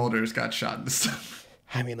Jackson... Smulders got shot in the stomach.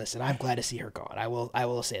 I mean, listen, I'm glad to see her gone. I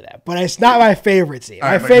will say that. But it's not my favorite scene.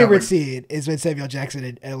 My favorite scene is when Samuel Jackson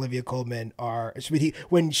and Olivia Colman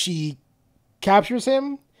when she captures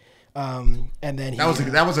him, and then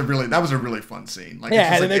that was a really fun scene. Like,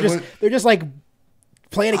 and then they're just like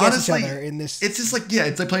playing against each other in this. It's just like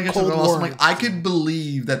it's like playing against each other. Also, like I could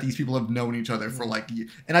believe that these people have known each other for like,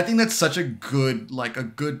 and I think that's such a good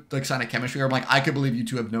sign of chemistry. I'm like, I could believe you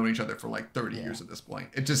two have known each other for like 30 years at this point.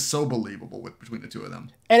 It's just so believable between the two of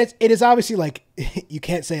them. And it is obviously like you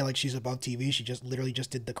can't say like she's above TV. She just literally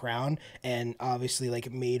just did The Crown, and obviously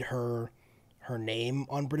like made her name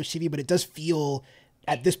on British TV, but it does feel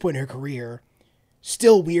at this point in her career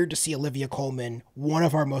still weird to see Olivia Colman, one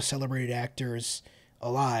of our most celebrated actors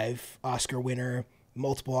alive, Oscar winner,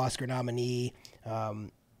 multiple Oscar nominee,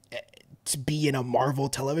 to be in a Marvel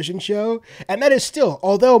television show. And that is still,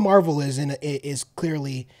 although Marvel is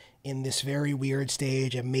clearly in this very weird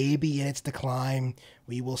stage and maybe in its decline,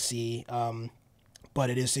 we will see. But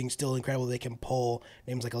it is still incredible they can pull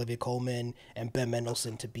names like Olivia Colman and Ben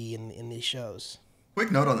Mendelsohn to be in these shows.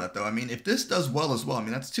 Quick note on that, though. I mean, if this does well as well, I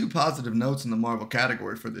mean, that's 2 positive notes in the Marvel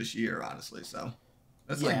category for this year, honestly. So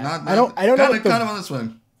that's like not I don't know kind of on the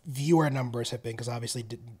swing. Viewer numbers have been, because obviously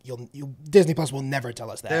Disney Plus will never tell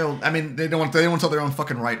us that. They don't want to tell their own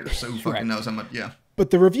fucking writers. So who fucking knows how much? Yeah.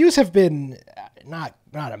 But the reviews have been not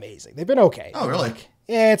amazing. They've been okay. Oh, really? Like,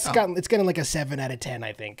 it's getting like a 7 out of 10,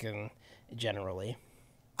 I think, generally.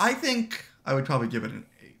 I think I would probably give it an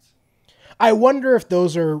 8. I wonder if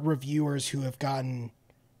those are reviewers who have gotten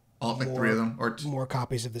all like 3 of them or more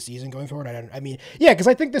copies of the season going forward. I mean, yeah, because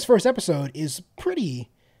I think this first episode is pretty.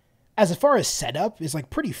 as far as setup, is like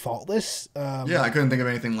pretty faultless. Yeah, I couldn't think of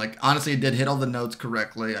anything. Like, honestly, it did hit all the notes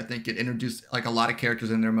correctly. I think it introduced like a lot of characters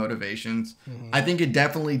and their motivations. I think it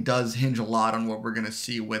definitely does hinge a lot on what we're gonna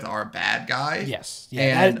see with our bad guy. Yes,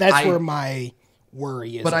 yeah, that's where my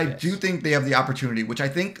worry is. But I do think they have the opportunity, which I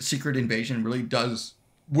think Secret Invasion really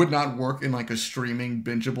would not work in like a streaming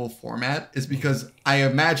bingeable format, is because I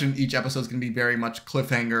imagine each episode is going to be very much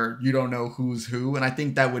cliffhanger. You don't know who's who. And I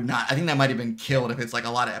think that might have been killed if it's like a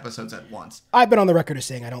lot of episodes at once. I've been on the record as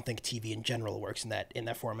saying I don't think TV in general works in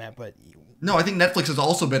that format, but no, I think Netflix has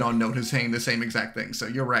also been on note as saying the same exact thing. So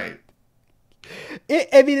you're right.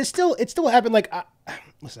 It still happened. Like,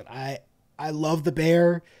 listen, I love The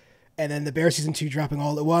Bear, and then The Bear season 2 dropping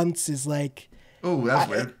all at once is like, oh, that's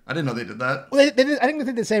weird. I didn't know they did that. Well, I think they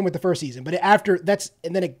did the same with the first season, but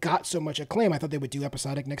and then it got so much acclaim. I thought they would do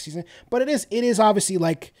episodic next season, but it is obviously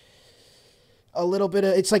like a little bit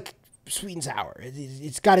of, it's like sweet and sour.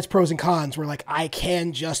 It's got its pros and cons where like I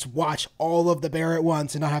can just watch all of The Bear at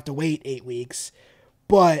once and not have to wait 8 weeks,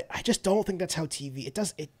 but I just don't think that's how TV.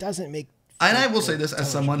 It doesn't make. And I will say this as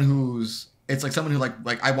someone who's. It's like someone who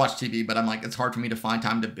like I watch TV, but I'm like, it's hard for me to find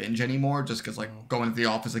time to binge anymore just because like going to the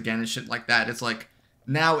office again and shit like that. It's like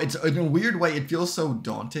now it's in a weird way. It feels so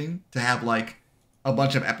daunting to have like a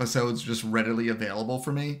bunch of episodes just readily available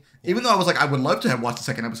for me. Even though I was like, I would love to have watched the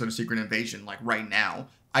second episode of Secret Invasion like right now.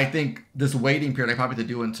 I think this waiting period I probably have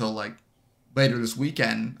to do until like later this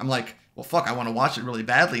weekend. I'm like, well, fuck, I want to watch it really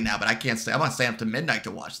badly now, but I can't stay. I'm not staying up to midnight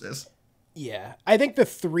to watch this. Yeah, I think the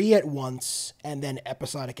 3 at once and then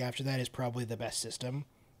episodic after that is probably the best system.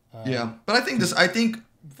 Yeah, but I think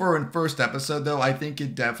for a first episode though, I think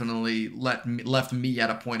it definitely left me at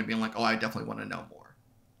a point of being like, oh, I definitely want to know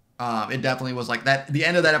more. It definitely was like that. The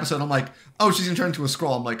end of that episode, I'm like, oh, she's gonna turn into a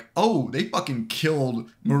Skrull. I'm like, oh, they fucking killed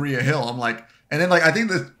Maria Hill. I'm like, and then like I think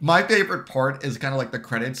my favorite part is kind of like the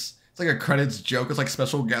credits. It's like a credits joke. It's like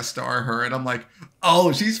special guest star her, and I'm like,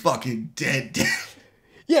 oh, she's fucking dead.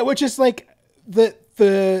 Yeah, which is like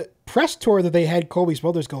the press tour that they had Colby's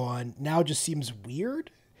brothers go on now just seems weird.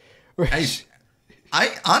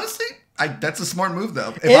 I honestly, that's a smart move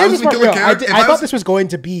though. If I was I thought this was going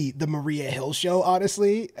to be the Maria Hill show,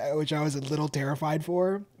 honestly, which I was a little terrified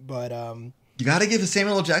for. But you got to give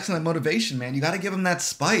Samuel L. Jackson that motivation, man. You got to give him that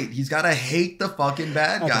spite. He's got to hate the fucking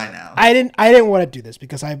bad guy now. I didn't want to do this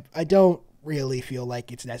because I don't really feel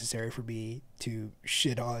like it's necessary for me to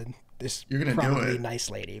shit on this probably nice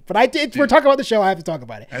lady. But I did. We're talking about the show. I have to talk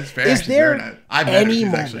about it. That's fair. Is there any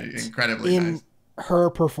moment actually incredibly in nice. Her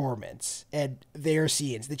performance and their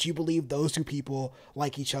scenes that you believe those two people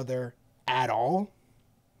like each other at all?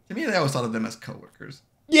 To me, I always thought of them as coworkers.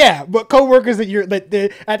 Yeah, but coworkers that at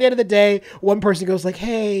the end of the day, one person goes like,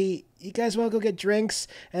 "Hey, you guys want to go get drinks?"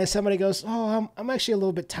 And somebody goes, "Oh, I'm actually a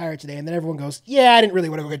little bit tired today." And then everyone goes, "Yeah, I didn't really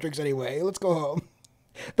want to go get drinks anyway. Let's go home."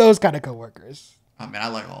 Those kind of coworkers. I mean, I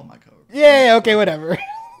like all my coworkers. Yeah, okay, whatever.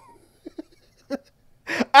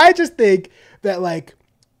 I just think that, like,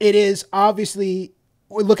 it is obviously,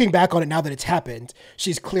 looking back on it now that it's happened,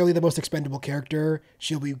 she's clearly the most expendable character.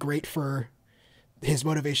 She'll be great for his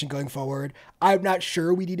motivation going forward. I'm not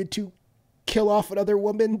sure we needed to kill off another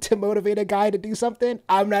woman to motivate a guy to do something.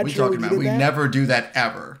 I'm not sure we needed that. We never do that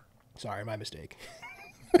ever. Sorry, my mistake.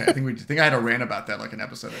 Okay, I think I had a rant about that like an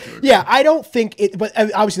episode or two ago. Yeah, I don't think it, but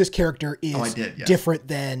obviously this character is yes. different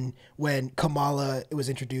than when Kamala was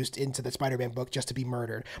introduced into the Spider-Man book just to be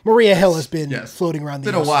murdered. Maria Hill has been floating around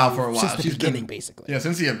the MCU for a while since the beginning, basically. Yeah,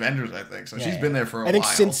 since the Avengers, I think. So she's been there for a while. I think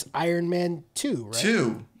since Iron Man 2, right?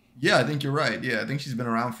 2. Yeah, I think you're right. Yeah, I think she's been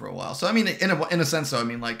around for a while. So I mean, in a sense, though, I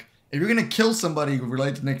mean, like, if you're gonna kill somebody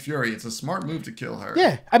related to Nick Fury, it's a smart move to kill her.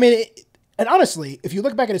 Yeah, I mean. And honestly, if you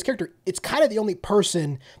look back at his character, it's kind of the only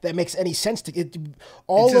person that makes any sense to it.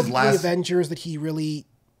 All of the Avengers that he really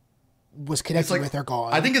was connected with are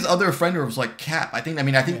gone. I think his other friend was like Cap. I think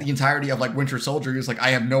the entirety of like Winter Soldier, he was like,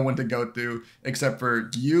 I have no one to go to except for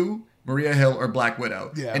you, Maria Hill, or Black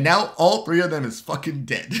Widow. Yeah. And now all 3 of them is fucking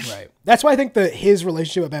dead. Right. That's why I think his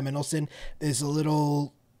relationship with Ben Mendelsohn is a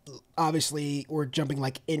little, obviously, we're jumping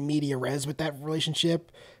like in media res with that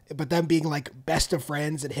relationship. But them being like best of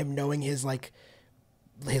friends and him knowing his late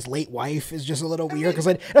wife is just a little weird because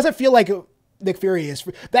it doesn't feel like Nick Fury is.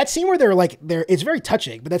 That scene where it's very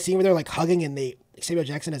touching, but that scene where they're like hugging and Samuel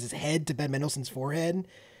Jackson has his head to Ben Mendelsohn's forehead.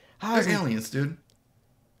 They're aliens, dude.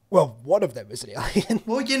 Well, one of them is an alien.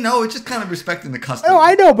 Well, it's just kind of respecting the custom. Oh,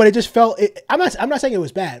 I know, but it just felt. I'm not saying it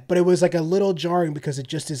was bad, but it was like a little jarring because it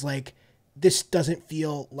just is like this doesn't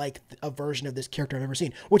feel like a version of this character I've ever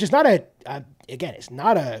seen, which is not again, it's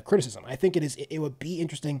not a criticism. I think it would be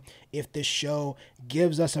interesting if this show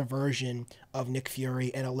gives us a version of Nick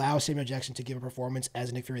Fury and allows Samuel Jackson to give a performance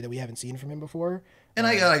as Nick Fury that we haven't seen from him before. And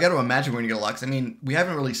I got to imagine we're going to get a lot. 'Cause, I mean, we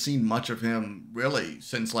haven't really seen much of him really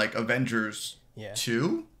since like Avengers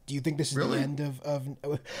 2. Do you think this is the end of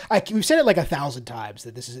we've said it like 1,000 times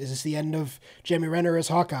that is this the end of Jeremy Renner as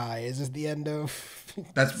Hawkeye? Is this the end of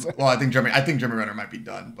I think Jeremy Renner might be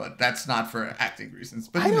done, but that's not for acting reasons.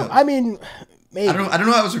 But I mean, maybe. I don't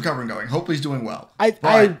know how his recovery going. Hopefully he's doing well. I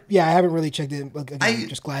haven't really checked it. I'm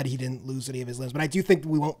just glad he didn't lose any of his limbs, but I do think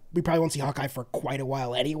we probably won't see Hawkeye for quite a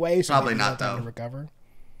while anyway. So probably not though. To recover.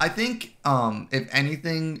 I think if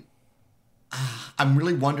anything, I'm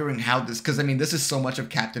really wondering how this, because I mean this is so much of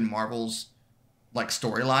Captain Marvel's like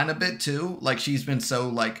storyline a bit too. Like she's been so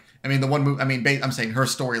like, I mean the one movie, I mean I'm saying her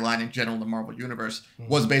storyline in general in the Marvel universe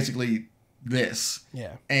was basically this.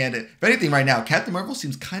 Yeah. And if anything right now, Captain Marvel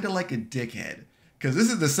seems kind of like a dickhead. Because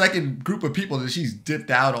this is the second group of people that she's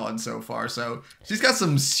dipped out on so far. So she's got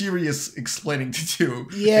some serious explaining to do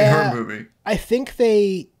in her movie. I think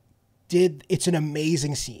they did. It's an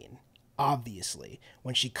amazing scene, obviously,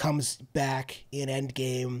 when she comes back in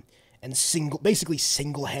Endgame and basically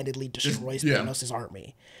single-handedly destroys Thanos'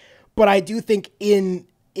 army. But I do think in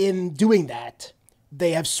doing that,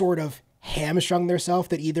 they have sort of hamstrung themselves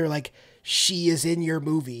that either like she is in your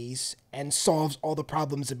movies and solves all the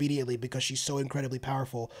problems immediately because she's so incredibly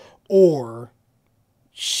powerful, or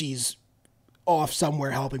she's off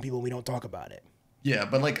somewhere helping people and we don't talk about it. Yeah,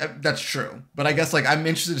 but like that's true. But I guess like I'm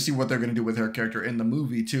interested to see what they're going to do with her character in the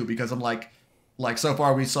movie too, because I'm like so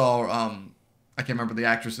far we saw I can't remember the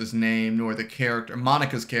actress's name nor the character,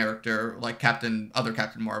 Monica's character, like Captain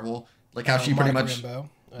Marvel, like how she pretty much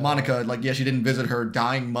Monica, like she didn't visit her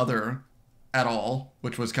dying mother at all,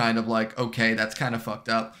 which was kind of like, okay, that's kind of fucked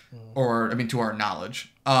up, or I mean to our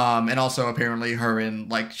knowledge. And also apparently her and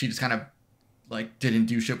like she just kind of like didn't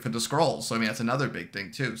do shit for the Skrulls. So I mean that's another big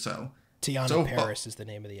thing too. So Tiana Paris is the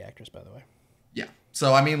name of the actress, by the way. Yeah.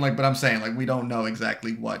 So I mean, like, but I'm saying like we don't know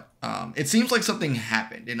exactly what. It seems like something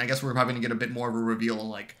happened, and I guess we're probably gonna get a bit more of a reveal on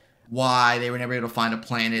like why they were never able to find a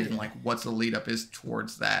planet and like what's the lead up is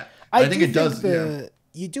towards that. But I think it does.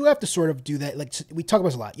 You do have to sort of do that. Like we talk about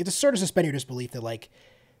this a lot. You have to sort of suspend your disbelief that like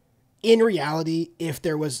in reality, if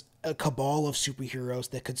there was a cabal of superheroes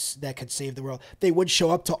that could save the world, they would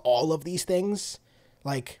show up to all of these things.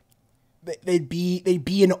 Like they'd be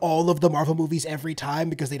in all of the Marvel movies every time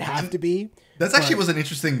because they'd have to be. That's actually was an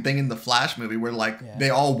interesting thing in the Flash movie where like they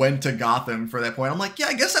all went to Gotham for that point. I'm like, yeah,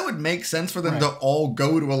 I guess that would make sense for them to all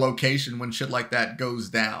go to a location when shit like that goes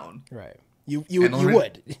down. Right. You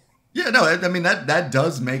would. Yeah, no, I mean that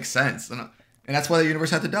does make sense, and that's why the universe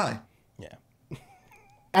had to die. Yeah,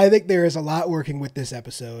 I think there is a lot working with this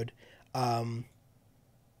episode. I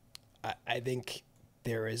think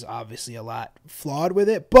there is obviously a lot flawed with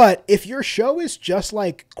it, but if your show is just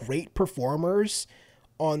like great performers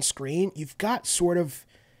on screen, you've got sort of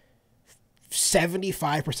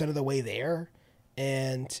 75% of the way there.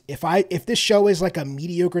 And if this show is like a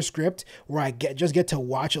mediocre script where I just get to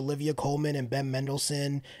watch Olivia Colman and Ben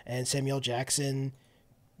Mendelsohn and Samuel Jackson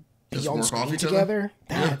be on screen together,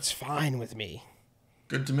 that's fine with me.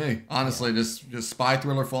 Good to me. Honestly, just spy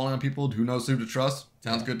thriller falling on people, who knows who to trust.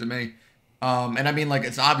 Sounds good to me. And I mean, like,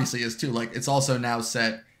 it's obviously is too. Like, it's also now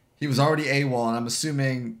set. He was already AWOL, and I'm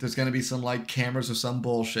assuming there's going to be some like cameras or some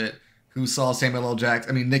bullshit who saw Samuel L.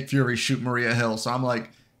 Jackson. I mean, Nick Fury shoot Maria Hill. So I'm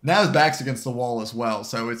like, now his back's against the wall as well.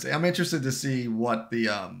 So I'm interested to see what the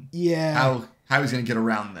how he's going to get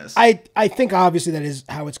around this. I think obviously that is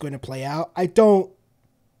how it's going to play out. I don't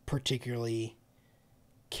particularly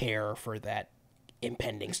care for that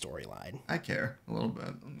impending storyline. I care a little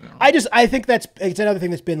bit. You know. I think it's another thing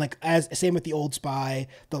that's been like same with the old Spy,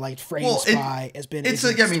 the like frame Spy has been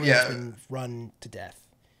been run to death.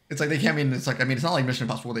 It's like they can't mean it's not like Mission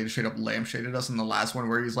Impossible. They just straight up lampshaded us in the last one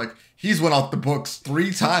where he's went off the books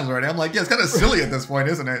 3 times already. I'm like, yeah, it's kind of silly at this point,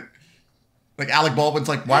 isn't it? Like Alec Baldwin's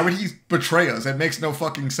like, why would he betray us? It makes no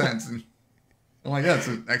fucking sense. And I'm like, yeah, it's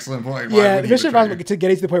an excellent point. Yeah, Mission Impossible to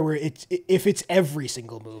getting to the point where if it's every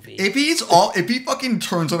single movie. If he fucking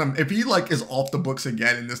turns on him, if he like is off the books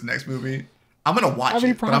again in this next movie, I'm gonna watch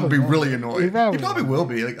it, but I'm gonna be really annoyed. He probably will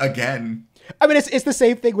be like again. I mean, it's the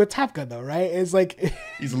same thing with Top Gun, though, right? It's like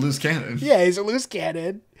he's a loose cannon. Yeah, he's a loose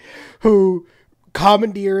cannon who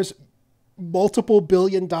commandeers multiple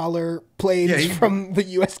billion-dollar planes from the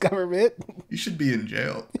U.S. government. You should be in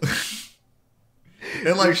jail.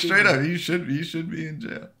 And like straight up, you should be in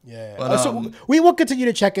jail. Yeah. But, so we will continue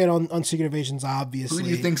to check in on Secret Invasions, obviously. Who do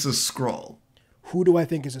you think's a Skrull? Who do I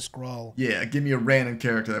think is a Skrull? Yeah, give me a random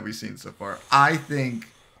character that we've seen so far. I think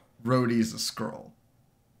Rhodey's a Skrull.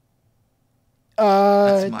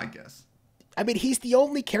 That's my guess. I mean, he's the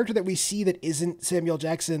only character that we see that isn't Samuel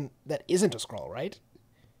Jackson that isn't a Skrull, right?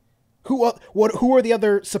 Who are the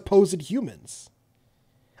other supposed humans?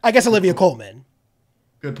 I guess Olivia Colman.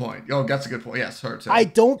 Good point. Oh, that's a good point. Yes, her too. I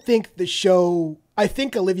don't think the show... I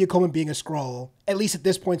think Olivia Colman being a Skrull, at least at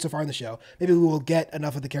this point so far in the show, maybe we will get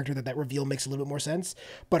enough of the character that reveal makes a little bit more sense.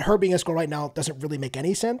 But her being a Skrull right now doesn't really make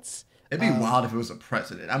any sense. It'd be wild if it was a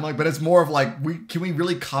president. I'm like, but it's more of like, can we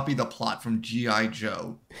really copy the plot from G.I.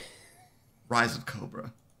 Joe? Rise of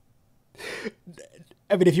Cobra.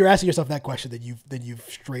 I mean, if you're asking yourself that question, then you've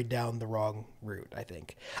strayed down the wrong route, I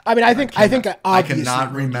think. I mean, I think I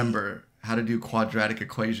cannot remember how to do quadratic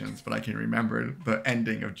equations, but I can remember the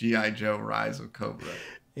ending of G.I. Joe Rise of Cobra.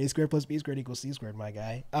 A squared plus B squared equals C squared, my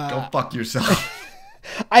guy. Go fuck yourself.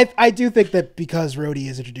 I do think that because Rhodey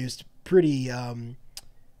is introduced pretty...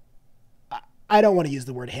 I don't want to use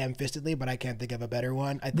the word ham-fistedly, but I can't think of a better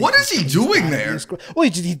one. What is he doing there? Well,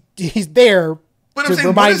 he's there to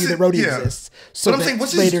remind you that Rhodey exists. So but I'm saying,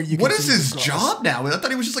 what is his job now? I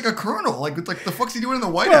thought he was just like a colonel. Like the fuck's he doing in the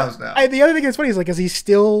White House now? The other thing that's funny is, like, is he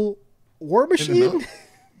still War Machine?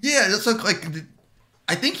 Yeah, that's like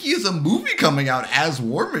I think he has a movie coming out as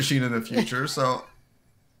War Machine in the future. So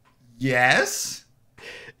yes,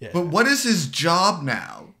 yeah. But what is his job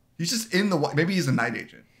now? He's just in the... Maybe he's a night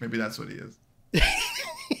agent. Maybe that's what he is.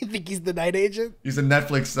 You think he's the night agent? He's a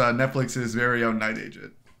Netflix's very own night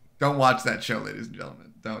agent. Don't watch that show, ladies and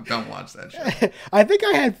gentlemen. Don't watch that show. I think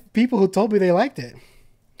I had people who told me they liked it.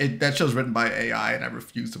 That show's written by AI, and I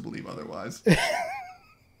refuse to believe otherwise.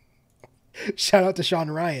 Shout out to Sean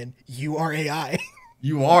Ryan. You are AI.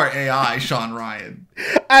 You are AI, Sean Ryan.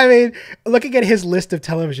 I mean, looking at his list of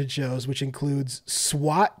television shows, which includes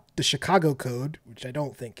SWAT, The Chicago Code, which I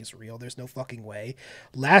don't think is real. There's no fucking way.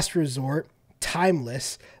 Last Resort,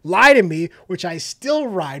 Timeless, Lie to Me, which I still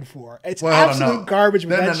ride for. It's absolute garbage,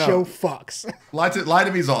 but that show fucks. Lie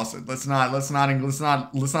to Me is awesome. Let's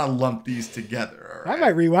not lump these together. Right? I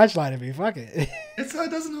might rewatch Lie to Me. Fuck it. It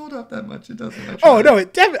doesn't hold up that much. It doesn't. Oh no,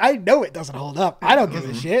 I know it doesn't hold up. I don't give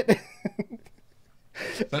a shit.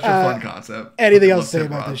 Such a fun concept. Anything else to say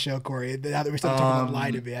about this show, Corey? Now that we're still talking about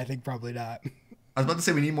Lie to Me, I think probably not. I was about to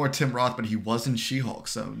say we need more Tim Roth, but he wasn't She-Hulk,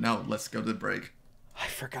 so no, let's go to the break. I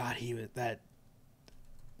forgot he was that.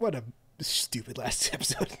 What a stupid last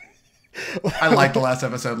episode. I like the last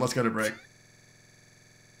episode. Let's go to break.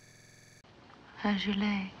 How's your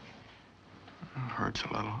leg? It hurts a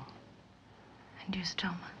little. And your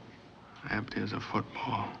stomach? Empty as a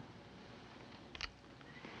football.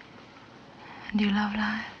 And do you love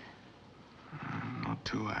life? Not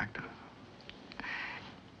too active.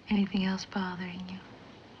 Anything else bothering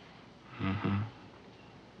you? Mm-hmm.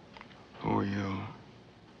 Who are you?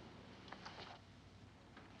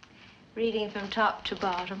 Reading from top to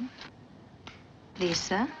bottom.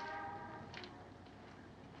 Lisa.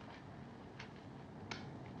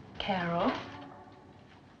 Carol.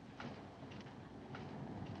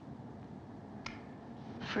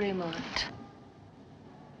 Fremont.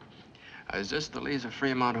 Is this the Lisa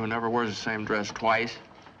Fremont who never wears the same dress twice?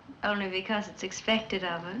 Only because it's expected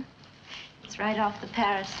of her. It's right off the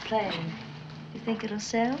Paris plane. You think it'll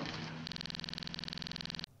sell?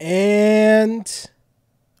 And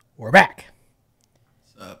we're back.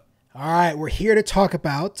 What's up? All right, we're here to talk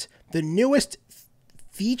about the newest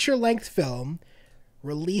feature-length film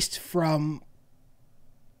released from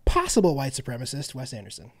possible white supremacist Wes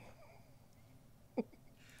Anderson.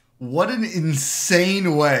 What an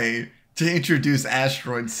insane way to introduce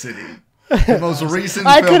Asteroid City. The most recent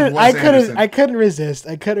film of Wes Anderson. I couldn't resist.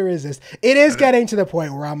 It is getting to the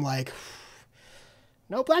point where I'm like,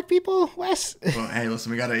 no black people, Wes? Well, hey,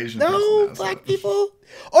 listen, we got an Asian no person black people?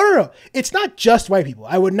 Oh, no. It's not just white people.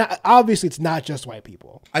 Obviously, it's not just white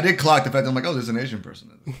people. I did clock the fact that I'm like, oh, there's an Asian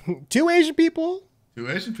person in this. Two Asian people.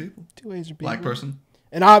 Black person.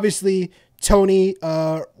 And obviously, Tony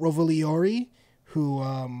Rovoliori,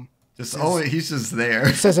 who... he's just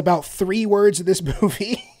there. Says about 3 words in this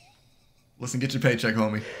movie. Listen, get your paycheck,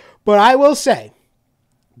 homie. But I will say,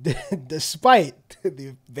 despite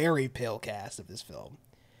the very pale cast of this film,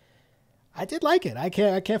 I did like it. I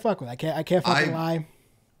can't fuck with it. I can't fucking lie.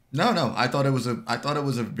 No. I thought it was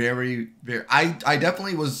a very, very. I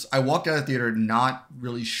definitely was. I walked out of the theater not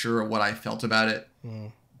really sure what I felt about it.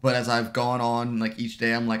 But as I've gone on, like each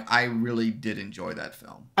day, I'm like, I really did enjoy that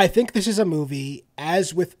film. I think this is a movie,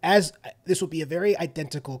 as this will be a very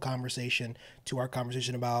identical conversation to our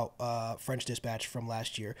conversation about French Dispatch from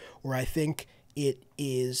last year, where I think it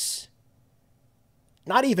is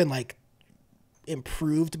not even like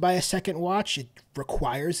improved by a second watch. It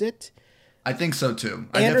requires it. I think so too.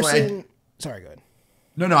 Sorry, go ahead.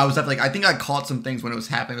 No, I was definitely, I think I caught some things when it was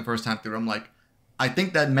happening the first time through. I'm like, I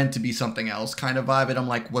think that meant to be something else kind of vibe. And I'm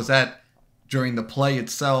like, was that during the play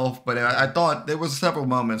itself? But I thought there was several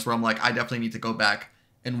moments where I'm like, I definitely need to go back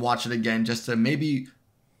and watch it again just to maybe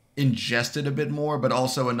ingest it a bit more. But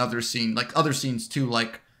also another scene, like other scenes too,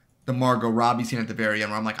 like the Margot Robbie scene at the very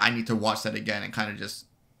end where I'm like, I need to watch that again and kind of just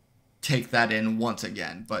take that in once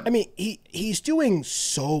again. But I mean, he's doing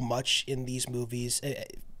so much in these movies.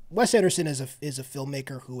 Wes Anderson is a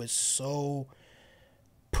filmmaker who is so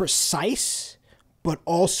precise, but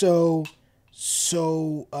also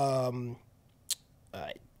so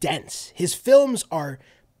dense. His films are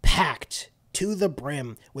packed to the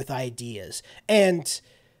brim with ideas, and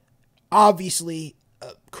obviously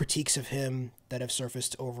critiques of him that have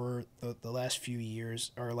surfaced over the last few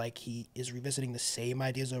years are like he is revisiting the same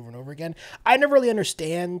ideas over and over again. I never really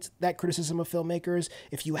understand that criticism of filmmakers.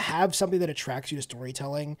 If you have something that attracts you to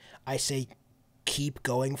storytelling, I say keep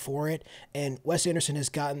going for it. And Wes Anderson has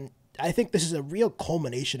gotten, I think this is a real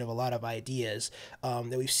culmination of a lot of ideas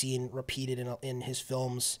that we've seen repeated in his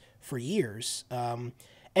films for years. And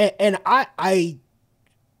I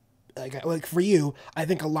like for you, I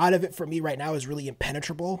think a lot of it for me right now is really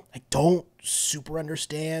impenetrable. I don't super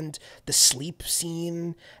understand the sleep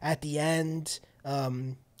scene at the end.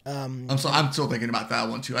 I'm still thinking about that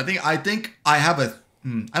one too. I think I have I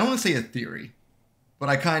don't want to say a theory, but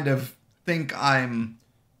I kind of think the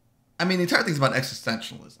entire thing's about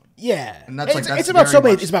existentialism. Yeah. And that's it's about so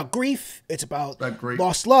many, it's about grief, it's about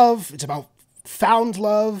lost love, it's about found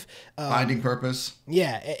love, finding purpose.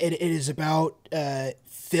 Yeah, it is about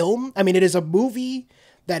film. I mean, it is a movie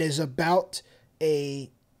that is about the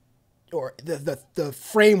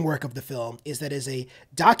framework of the film is a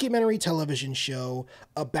documentary television show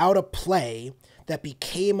about a play that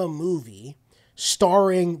became a movie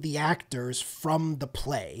starring the actors from the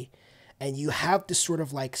play. And you have this sort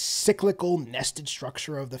of like cyclical nested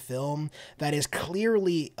structure of the film that is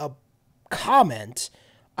clearly a comment,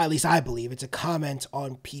 at least I believe it's a comment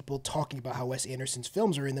on people talking about how Wes Anderson's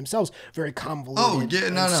films are in themselves very convoluted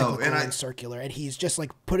and circular. And he's just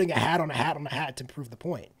like putting a hat on a hat on a hat to prove the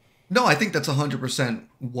point. No, I think that's 100%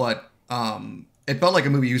 what it felt like a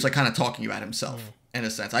movie he was like kind of talking about himself in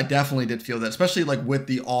a sense. I definitely did feel that, especially like with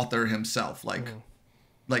the author himself, like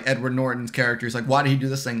Edward Norton's character is like, why did he do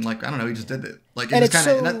this thing? Like, I don't know, he just did it. Like,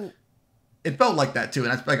 it it felt like that too.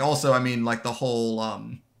 And that's like also, I mean, like the whole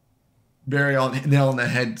very nail on the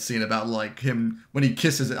head scene about like him when he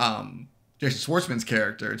kisses Jason Schwartzman's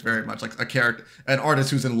character. It's very much like an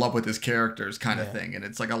artist who's in love with his characters kind of thing. And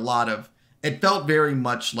it's like it felt very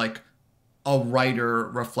much like a writer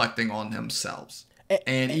reflecting on themselves.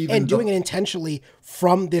 And doing it intentionally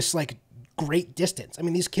from this like great distance. I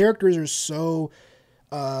mean, these characters are so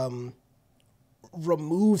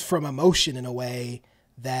removed from emotion in a way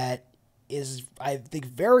that is, I think,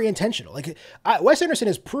 very intentional. Like Wes Anderson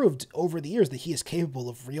has proved over the years that he is capable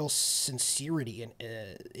of real sincerity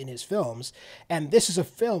in his films, and this is a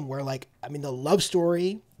film where, like, I mean, the love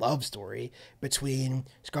story between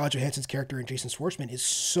Scarlett Johansson's character and Jason Schwartzman is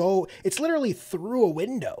it's literally through a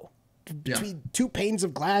window between two panes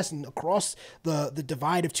of glass and across the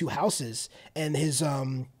divide of two houses, and his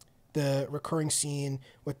the recurring scene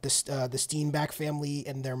with the Steenbeck family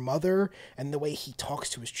and their mother, and the way he talks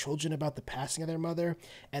to his children about the passing of their mother,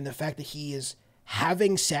 and the fact that he is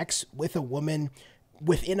having sex with a woman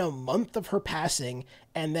within a month of her passing,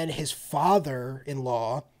 and then his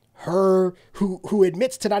father-in-law, who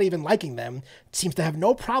admits to not even liking them, seems to have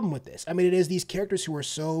no problem with this. I mean, it is these characters who are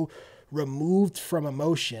so removed from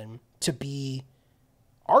emotion to be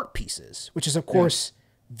art pieces, which is, of course,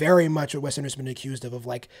 very much what Wes Anderson's been accused of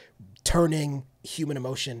like turning human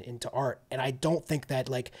emotion into art. And I don't think that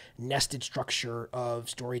like nested structure of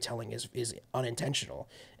storytelling is unintentional.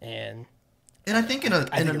 And I think in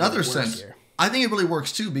another sense, I think it really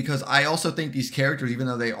works too, because I also think these characters, even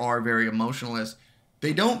though they are very emotionless,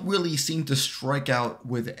 they don't really seem to strike out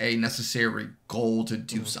with a necessary goal to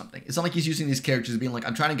do something. It's not like he's using these characters being like,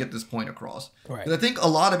 I'm trying to get this point across. Right. But I think a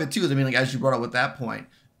lot of it too is, I mean, like as you brought up with that point,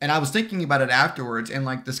 and I was thinking about it afterwards in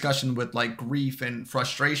like discussion with like grief and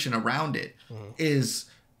frustration around it, is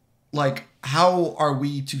like, how are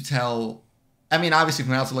we to tell? I mean, obviously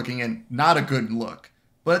from outside looking in, not a good look,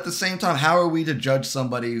 but at the same time, how are we to judge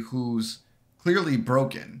somebody who's clearly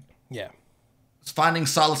broken? Yeah. Finding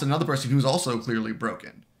solace in another person who's also clearly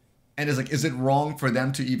broken. And is it wrong for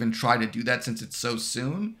them to even try to do that since it's so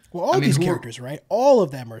soon? Well, all these characters, right? All of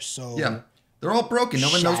them are so they're all broken. No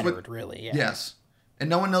one knows what really. Yeah. Yes. and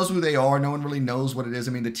no one knows who they are. No one really knows what it is.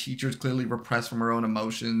 I mean, the teacher's clearly repressed from her own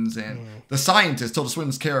emotions, and the scientist, Tilda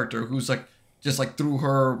Swinton's character, who's like just like through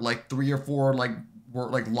her like 3 or 4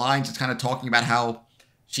 lines, it's kind of talking about how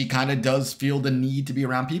she kind of does feel the need to be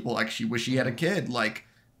around people. Like she wish she had a kid, like,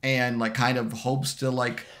 and like kind of hopes to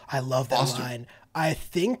like. I love that line. I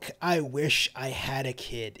think I wish I had a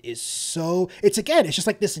kid is so, it's just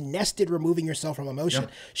like this nested removing yourself from emotion.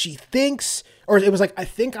 Yep. She thinks, or it was like, I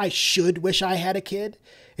think I should wish I had a kid.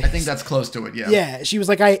 I think that's close to it. Yeah. Yeah. She was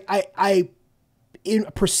like, I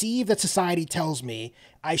perceive that society tells me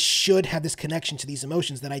I should have this connection to these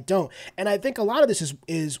emotions that I don't. And I think a lot of this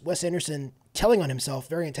is Wes Anderson telling on himself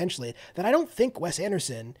very intentionally that I don't think Wes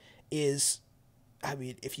Anderson is, I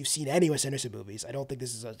mean, if you've seen any Wes Anderson movies, I don't think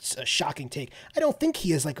this is a shocking take. I don't think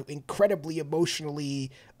he is like incredibly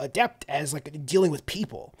emotionally adept as like dealing with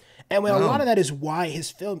people. And a lot of that is why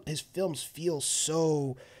his films feel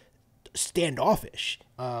so standoffish.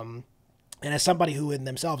 And as somebody who in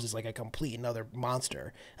themselves is like a complete another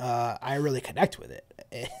monster, I really connect with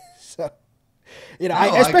it. So, you know,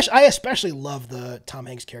 I especially love the Tom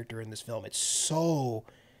Hanks character in this film. It's so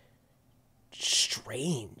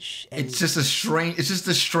strange. And it's just a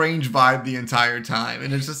strange vibe the entire time,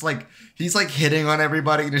 and it's just like he's like hitting on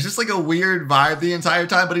everybody, and it's just like a weird vibe the entire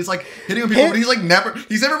time, but he's like hitting on people, but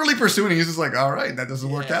he's never really pursuing. He's just like, all right, that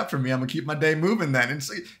doesn't work out for me, I'm gonna keep my day moving then. And it's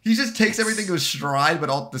like, he just takes everything to his stride, but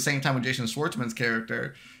all at the same time with Jason Schwartzman's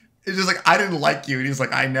character, it's just like, I didn't like you, and he's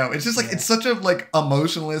like, I know. It's just like it's such a like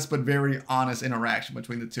emotionless but very honest interaction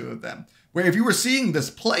between the two of them, where if you were seeing this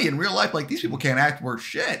play in real life, like, these people can't act worth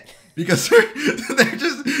shit, because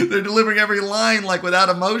they're delivering every line like without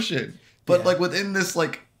emotion. But like within this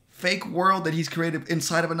like fake world that he's created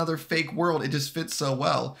inside of another fake world, it just fits so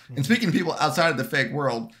well. And speaking of people outside of the fake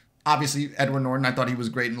world, obviously Edward Norton, I thought he was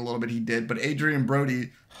great in a little bit he did, but Adrian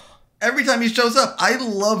Brody, every time he shows up, I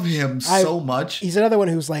love him so much. He's another one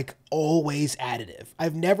who's like always additive.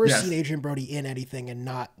 I've never seen Adrian Brody in anything and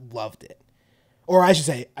not loved it. Or I should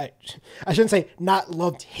say, I shouldn't say not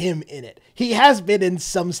loved him in it. He has been in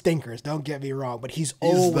some stinkers, don't get me wrong, but he's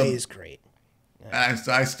always great. Yeah.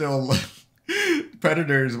 I still love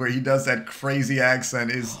Predators, where he does that crazy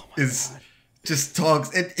accent, is just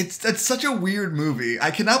talks. It's such a weird movie.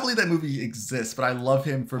 I cannot believe that movie exists, but I love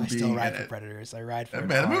him for being in it. I still ride for Predators. I ride for it.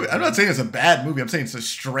 Man, I'm not saying it's a bad movie. I'm saying it's a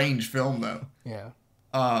strange film, though. Yeah.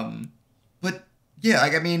 But yeah,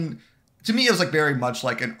 like, I mean, to me, it was like very much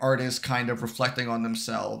like an artist kind of reflecting on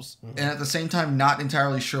themselves, and at the same time not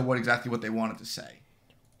entirely sure what they wanted to say.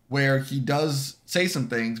 Where he does say some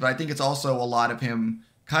things, but I think it's also a lot of him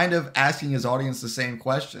kind of asking his audience the same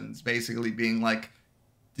questions, basically being like,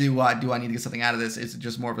 do I need to get something out of this? Is it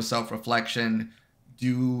just more of a self-reflection?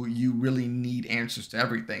 Do you really need answers to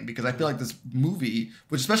everything? Because I feel like this movie,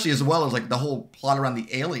 which especially as well as like the whole plot around the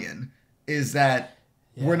alien, is that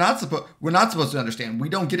we're not supposed to understand. We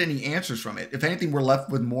don't get any answers from it. If anything, we're left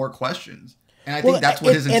with more questions. And I think that's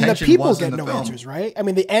what his intention was in the film. And the people get no answers, right? I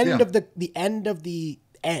mean, the end of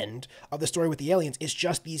the story with the aliens is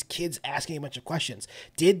just these kids asking a bunch of questions.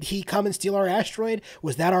 Did he come and steal our asteroid?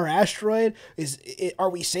 Was that our asteroid? Are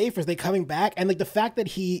we safe? Are they coming back? And like the fact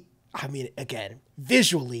that again,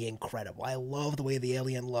 visually incredible. I love the way the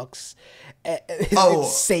alien looks.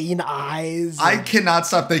 Insane eyes. I cannot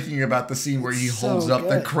stop thinking about the scene where he holds up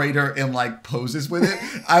the crater and like poses with it.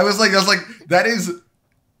 I was like, that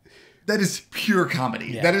is pure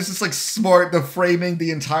comedy. Yeah. That is just like smart. The framing,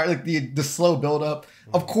 the entire, like the slow build up.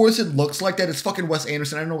 Of course it looks like that. It's fucking Wes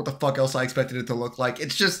Anderson. I don't know what the fuck else I expected it to look like.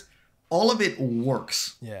 It's just, all of it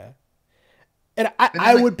works. Yeah. And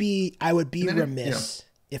I would be remiss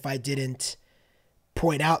if I didn't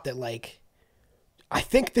point out that, like, I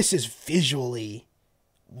think this is visually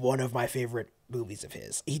one of my favorite movies of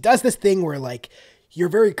his. He does this thing where, like, you're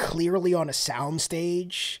very clearly on a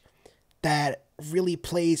soundstage that really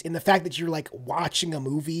plays in the fact that you're like watching a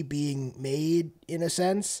movie being made in a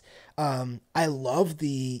sense. I love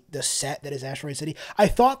the set that is Asteroid City. I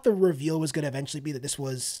thought the reveal was going to eventually be that this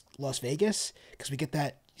was Las Vegas, because we get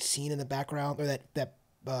that scene in the background, or that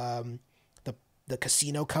the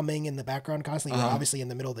casino coming in the background constantly. We're obviously in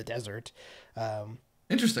the middle of the desert.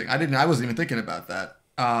 Interesting. I wasn't even thinking about that.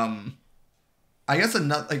 I guess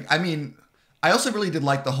I also really did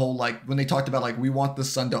like the whole, like, when they talked about, like, we want the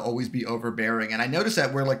sun to always be overbearing. And I noticed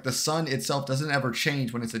that where, like, the sun itself doesn't ever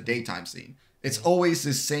change when it's a daytime scene. It's always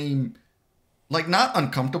the same, like, not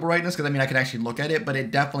uncomfortable brightness, because, I mean, I could actually look at it, but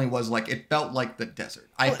it definitely was, like, it felt like the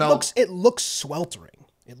desert. It looks sweltering.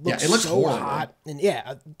 It looks so horrible. hot. And,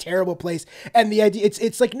 a terrible place. And the idea,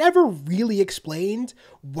 it's like, never really explained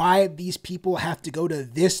why these people have to go to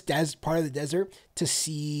this part of the desert to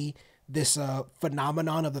see this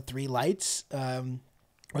phenomenon of the three lights. And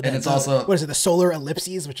it's also, what is it? The solar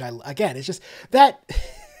ellipses, which it's just that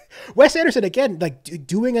Wes Anderson, again, like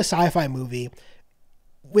doing a sci-fi movie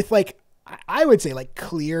with like, I would say like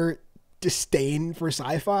clear disdain for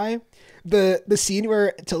sci-fi. The scene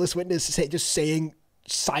where Tilda Swinton is saying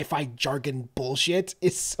sci-fi jargon bullshit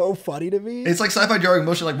is so funny to me. It's like sci-fi jargon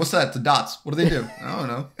bullshit. Like, what's that? The dots. What do they do? I don't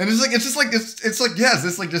know. And it's like yes,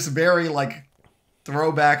 it's like just very like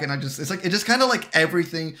throwback, and it's just kind of like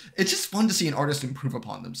everything. It's just fun to see an artist improve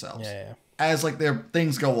upon themselves as like their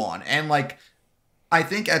things go on. And like, I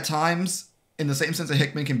think at times, in the same sense that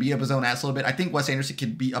Hickman can be up his own ass a little bit, I think Wes Anderson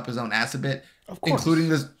can be up his own ass a bit, including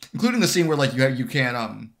the scene where like you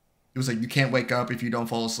can't it was like you can't wake up if you don't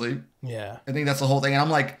fall asleep. Yeah, I think that's the whole thing, and I'm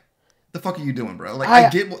like, the fuck are you doing, bro? Like, I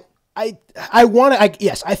get what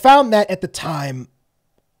I found that at the time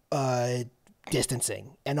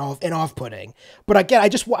distancing and off-putting, but again,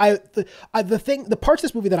 the parts of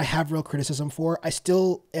this movie that I have real criticism for, I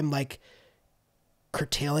still am like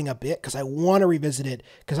curtailing a bit because I want to revisit it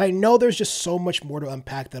because I know there's just so much more to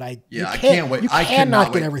unpack that I can't wait. I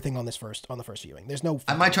cannot get everything on the first viewing. There's no.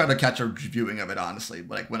 I might try to catch a viewing of it, honestly,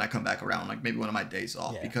 but like when I come back around, like maybe one of my days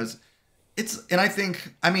off, because I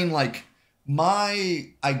think, I mean, like my,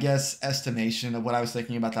 I guess, estimation of what I was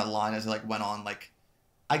thinking about that line as it like went on, like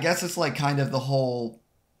I guess it's like kind of the whole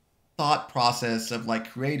thought process of like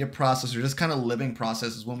creative process or just kind of living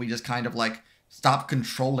process is when we just kind of like stop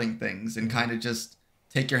controlling things and kind of just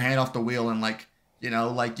take your hand off the wheel and like, you know,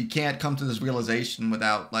 like you can't come to this realization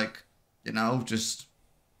without like, you know, just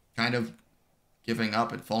kind of giving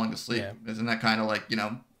up and falling asleep. Yeah. Isn't that kind of like, you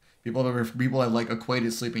know, people have like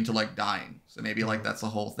equated sleeping to like dying. So maybe like that's the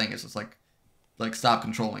whole thing. It's just like stop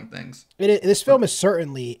controlling things. This film is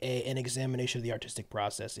certainly an examination of the artistic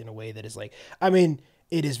process in a way that is like, I mean,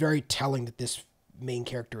 it is very telling that this main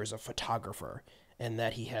character is a photographer. And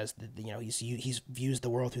that he has, he views the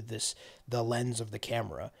world through the lens of the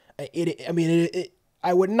camera.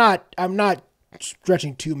 I'm not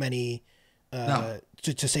stretching too many to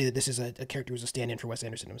say that this is a character who's a stand-in for Wes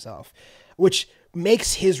Anderson himself, which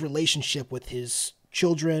makes his relationship with his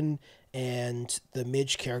children and the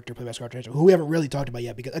Midge character played by Scarlett Johansson, who we haven't really talked about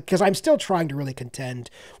yet, because I'm still trying to really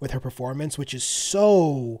contend with her performance, which is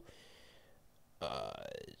so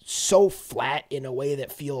flat in a way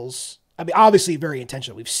that feels. I mean, obviously very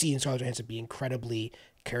intentional. We've seen Scarlett Johansson be incredibly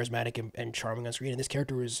charismatic and charming on screen, and this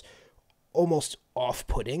character is almost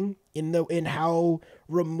off-putting in how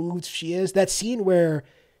removed she is. That scene where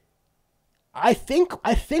I think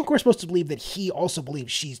we're supposed to believe that he also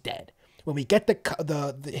believes she's dead. When we get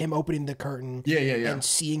him opening the curtain, and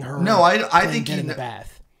seeing her, I think in the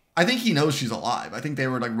bath. I think he knows she's alive. I think they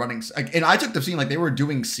were like running, and I took the scene like they were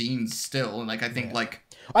doing scenes still, and like I think like.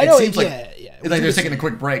 I know, seems like they're taking a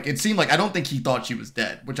quick break. It seemed like I don't think he thought she was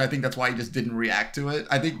dead, which I think that's why he just didn't react to it.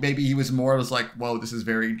 I think maybe he was like, "Whoa, this is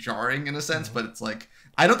very jarring in a sense," but it's like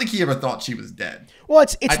I don't think he ever thought she was dead. Well,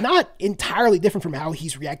 it's not entirely different from how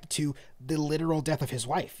he's reacted to the literal death of his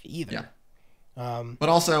wife either. Yeah. But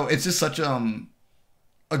also, it's just such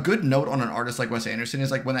a good note on an artist like Wes Anderson is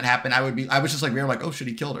like when that happened, I was just like, we were like, oh shit,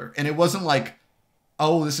 he killed her, and it wasn't like,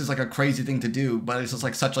 oh, this is like a crazy thing to do, but it's just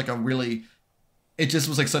like such like a really. It just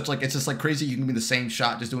was like such like it's just like crazy. You can be the same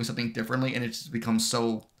shot, just doing something differently, and it just becomes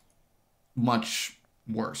so much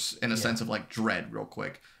worse in a sense of like dread, real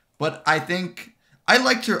quick. But I think I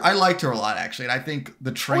liked her a lot actually, and I think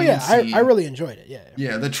the train scene. I really enjoyed it.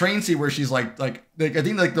 Yeah, the train scene where she's like I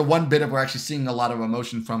think like the one bit of we're actually seeing a lot of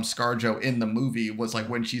emotion from ScarJo in the movie was like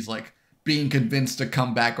when she's like being convinced to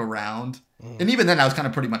come back around. And even then, I was kind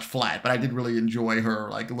of pretty much flat, but I did really enjoy her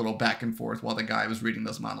like a little back and forth while the guy was reading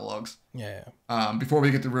those monologues. Yeah. Before we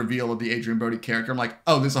get the reveal of the Adrian Brody character, I'm like,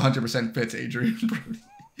 oh, this 100% fits Adrian Brody.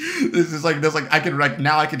 This is like I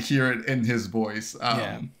can hear it in his voice.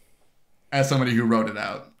 As somebody who wrote it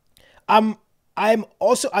out. I'm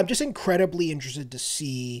just incredibly interested to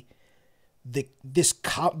see this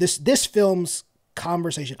film's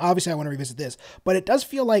conversation. Obviously, I want to revisit this, but it does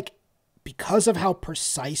feel like because of how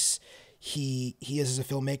precise he is as a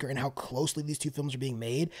filmmaker and how closely these two films are being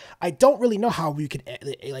made, I don't really know how we could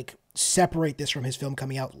like separate this from his film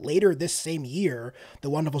coming out later this same year,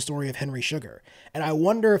 The Wonderful Story of Henry Sugar. And I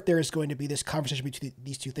wonder if there is going to be this conversation between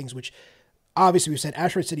these two things, which obviously we've said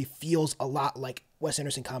Asteroid City feels a lot like Wes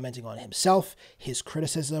Anderson commenting on himself, his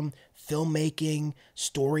criticism, filmmaking,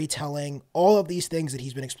 storytelling, all of these things that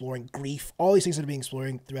he's been exploring, grief, all these things that he's been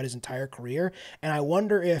exploring throughout his entire career. And I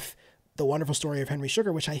wonder if The Wonderful Story of Henry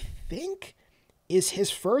Sugar, which I think is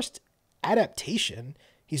his first adaptation.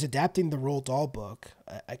 He's adapting the Roald Dahl book.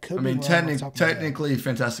 I mean, technically,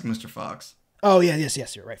 Fantastic Mr. Fox. Oh yeah,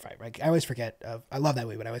 yes, you're right. Fine. Right. I always forget. I love that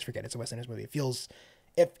movie, but I always forget it's a Wes Anderson movie. It feels,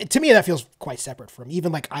 to me, that feels quite separate from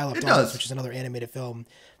even like Isle of Dogs, which is another animated film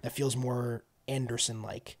that feels more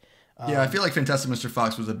Anderson-like. Yeah, I feel like Fantastic Mr.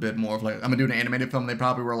 Fox was a bit more of like, I'm gonna do an animated film. They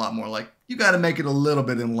probably were a lot more like, you got to make it a little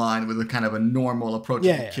bit in line with a kind of a normal approach to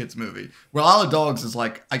a kids movie. Well, Isle of Dogs is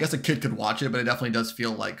like, I guess a kid could watch it, but it definitely does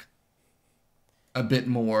feel like a bit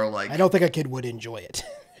more like. I don't think a kid would enjoy it.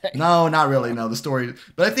 No, not really. No, the story.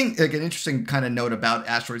 But I think like an interesting kind of note about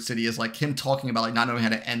Asteroid City is like him talking about like not knowing how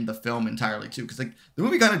to end the film entirely too, because like the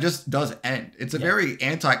movie kind of just does end. It's a very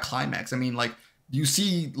anti-climax. I mean, like you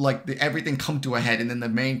see like everything come to a head, and then the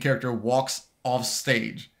main character walks off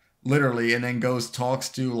stage, literally, and then talks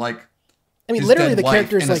to like. I mean, literally, the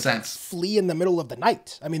characters like flee in the middle of the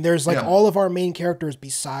night. I mean, there's like all of our main characters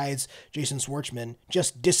besides Jason Schwartzman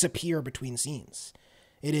just disappear between scenes.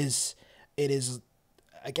 It is.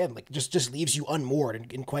 Again, like just leaves you unmoored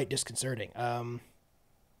and quite disconcerting.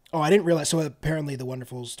 I didn't realize. So apparently, The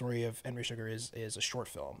Wonderful Story of Henry Sugar is a short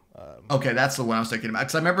film. Okay, that's the one I was thinking about,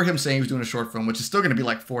 because I remember him saying he was doing a short film, which is still going to be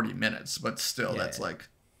like 40 minutes, but still, that's like,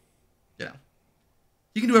 you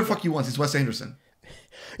can do whatever the fuck you want. It's Wes Anderson.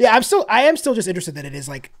 Yeah, I am still just interested that it is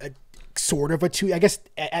like a sort of a two. I guess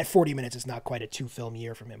at 40 minutes, it's not quite a 2-film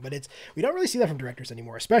year from him, but we don't really see that from directors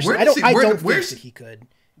anymore. Especially, I don't think that he could.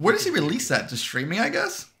 Where does he release that? Just streaming, I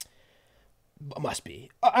guess? Must be.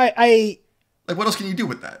 I like, what else can you do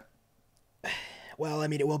with that? Well, I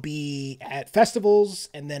mean, it will be at festivals,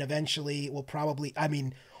 and then eventually it will probably, I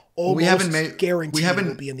mean, almost guaranteed it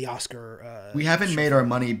will be in the Oscar. We haven't made our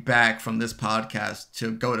money back from this podcast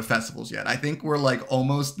to go to festivals yet. I think we're like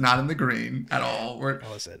almost not in the green at all.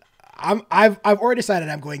 Listen, I've already decided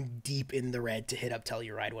I'm going deep in the red to hit up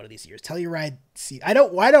Telluride one of these years. Telluride, I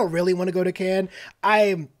don't really want to go to Cannes.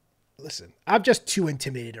 I'm just too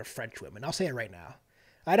intimidated of French women. I'll say it right now.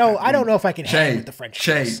 I don't know if I can hang with the French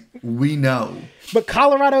girls. We know. But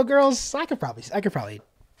Colorado girls, I could probably.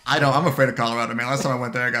 I'm afraid of Colorado, man. Last time I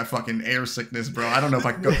went there, I got fucking air sickness, bro. I don't know if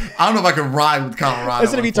I could go. I don't know if I could ride with Colorado.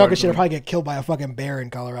 Instead of me talking shit, I'll probably get killed by a fucking bear in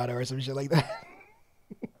Colorado or some shit like that.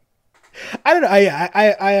 I don't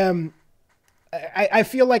know. I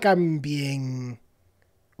feel like I'm being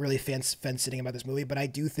really fence-sitting about this movie, but I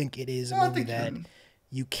do think it is a movie that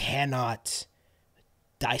you cannot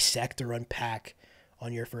dissect or unpack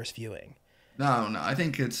on your first viewing. No. I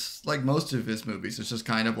think it's like most of his movies. It's just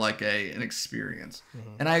kind of like an experience.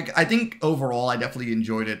 Mm-hmm. And I think overall, I definitely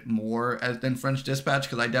enjoyed it more than French Dispatch,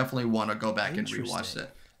 because I definitely want to go back and rewatch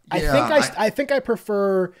it. Yeah, I think I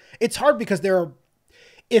prefer. It's hard because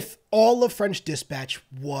if all of French Dispatch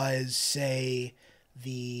was, say,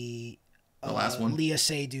 the last one, Léa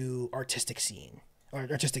Seydoux artistic scene or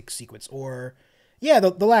artistic sequence, or the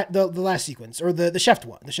last sequence, or the chef's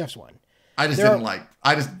one. I just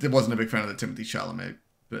wasn't a big fan of the Timothée Chalamet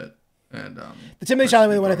bit, and the Timothée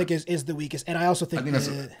Chalamet one I think is the weakest, and I also think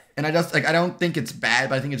I don't think it's bad,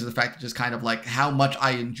 but I think it's the fact that just kind of like how much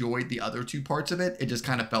I enjoyed the other two parts of it. It just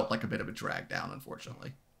kind of felt like a bit of a drag down,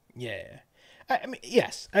 unfortunately. Yeah. I mean,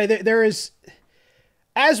 yes. There is,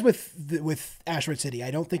 as with Asteroid City, I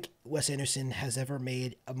don't think Wes Anderson has ever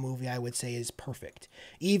made a movie I would say is perfect.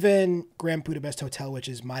 Even Grand Budapest Hotel, which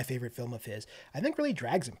is my favorite film of his, I think really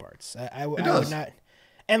drags in parts. I would not.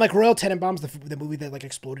 And like Royal Tenenbaums, the movie that like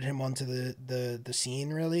exploded him onto the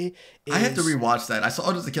scene, really. I had to rewatch that. I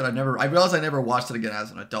saw it as a kid. I realized I never watched it again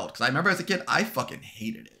as an adult, because I remember as a kid I fucking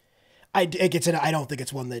hated it. I don't think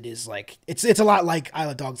it's one that is like it's a lot like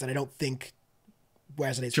Isle of Dogs that I don't think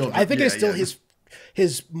resonates. I think it's still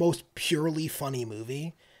his most purely funny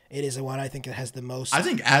movie. It is the one I think that has the most. I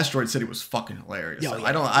think Asteroid City was fucking hilarious.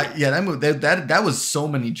 That movie that was so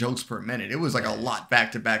many jokes per minute. It was like a lot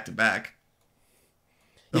back to back to back.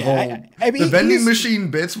 The vending machine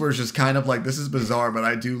bits were just kind of like, this is bizarre, but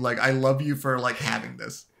I love you for like having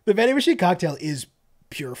this. The vending machine cocktail is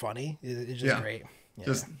pure funny. It's just great. Yeah.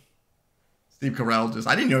 Just Steve Carell.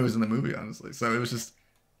 I didn't know he was in the movie, honestly. So it was just.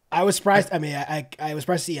 I was surprised. I mean, I was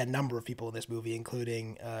surprised to see a number of people in this movie,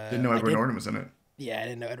 including. Didn't know Edward Norton was in it. Yeah, I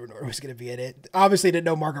didn't know Edward Norton was going to be in it. Obviously, didn't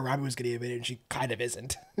know Margot Robbie was going to be in it, and she kind of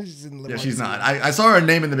isn't. She's not. I saw her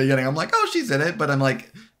name in the beginning. I'm like, oh, she's in it, but I'm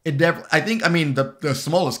like, it definitely. I think. I mean, the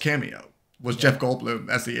smallest cameo was Jeff Goldblum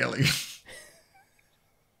as the alien.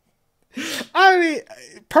 I mean,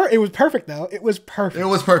 it was perfect though. It was perfect. It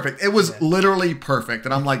was perfect. It was literally perfect,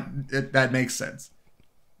 and I'm like, that makes sense.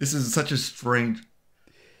 This is such a strange.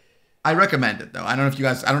 I recommend it though. I don't know if you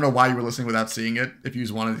guys. I don't know why you were listening without seeing it. If you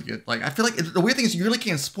just wanted to get like, I feel like the weird thing is you really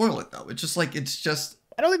can't spoil it though. It's just.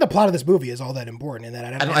 I don't think the plot of this movie is all that important in that.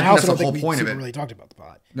 I think that's the whole point of it. Really talked about the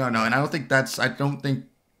plot. No, and I don't think that's. I don't think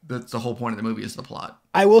that's the whole point of the movie is the plot.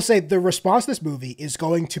 I will say the response to this movie is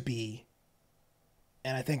going to be,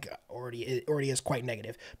 and I think already is quite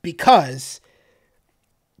negative, because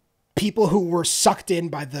people who were sucked in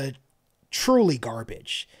by the truly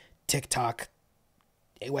garbage TikTok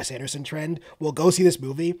Wes Anderson trend will go see this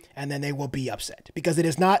movie and then they will be upset because it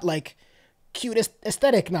is not like cute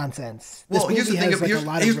aesthetic nonsense. Well, here's the thing.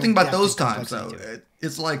 Here's the thing about those times, though.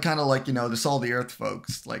 It's like kind of like, you know, the Salt of the Earth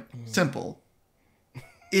folks, like simple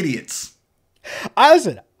idiots.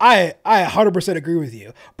 Listen, I 100% agree with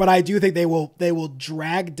you, but I do think they will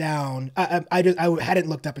drag down. I hadn't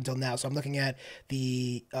looked up until now, so I'm looking at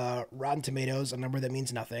the Rotten Tomatoes, a number that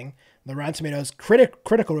means nothing. The Rotten Tomatoes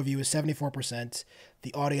critical review is 74%.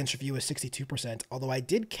 The audience review is 62%. Although I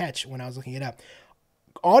did catch when I was looking it up,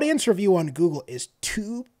 audience review on Google is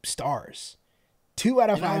 2 stars, 2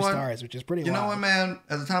 out of 5 stars, which is pretty. You know what, man?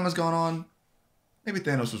 As the time has gone on, maybe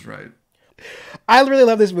Thanos was right. I really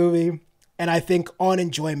love this movie. And I think on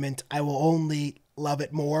enjoyment, I will only love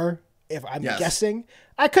it more if I'm guessing.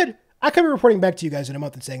 I could be reporting back to you guys in a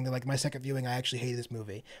month and saying that, like, my second viewing, I actually hated this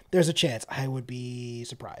movie. There's a chance. I would be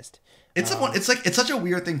surprised. It's such a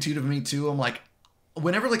weird thing too to me too. I'm like,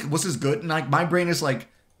 whenever like was this good, and like my brain is like,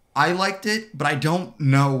 I liked it, but I don't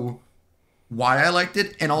know why I liked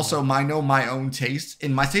it, and also I know my own tastes,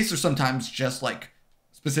 and my tastes are sometimes just like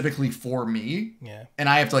specifically for me. Yeah. And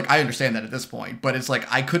I have to like, I understand that at this point, but it's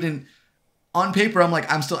like I couldn't. On paper, I'm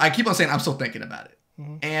like, I keep on saying I'm still thinking about it.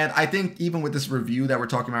 Mm-hmm. And I think even with this review that we're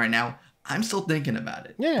talking about right now, I'm still thinking about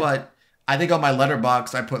it. Yeah. But I think on my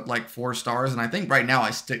Letterboxd, I put like 4 stars. And I think right now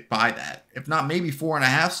I stick by that. If not, maybe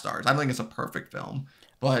 4.5 stars. I don't think it's a perfect film.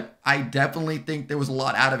 But I definitely think there was a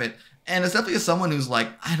lot out of it. And it's definitely as someone who's like,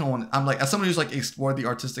 as someone who's like explored the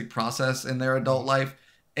artistic process in their adult life,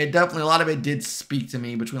 it definitely, a lot of it did speak to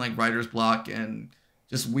me between like writer's block and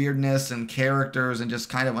just weirdness and characters and just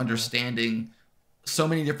kind of understanding so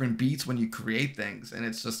many different beats when you create things. And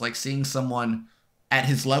it's just like seeing someone at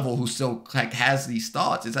his level who still like has these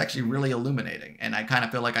thoughts. It's actually really illuminating. And I kind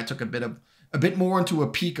of feel like I took a bit more into a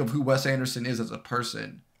peek of who Wes Anderson is as a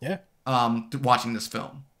person. Yeah. Watching this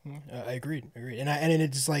film. I agreed. And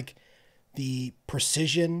it's like the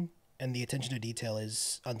precision and the attention to detail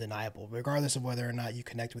is undeniable, regardless of whether or not you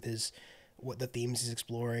connect with what the themes he's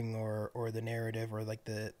exploring or the narrative or like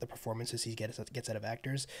the performances he gets out of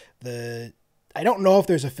actors. I don't know if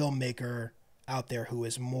there's a filmmaker out there who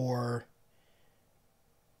is more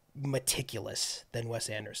meticulous than Wes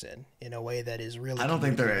Anderson in a way that is really. I don't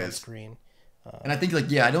think there is. Screen. And I think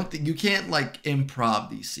like, I don't think you can't like improv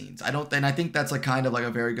these scenes. And I think that's like kind of like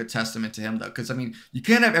a very good testament to him though. Cause I mean, you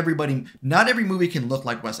can't have everybody, not every movie can look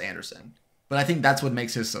like Wes Anderson, but I think that's what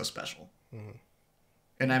makes his so special. Mm-hmm.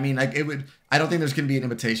 And I mean, like I don't think there's going to be an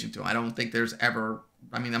imitation to him. I don't think there's ever,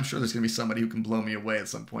 I mean, I'm sure there's going to be somebody who can blow me away at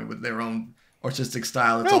some point with their own artistic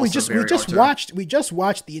style. No, we just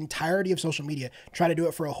watched the entirety of social media try to do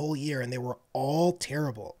it for a whole year, and they were all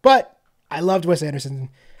terrible. But I loved Wes Anderson's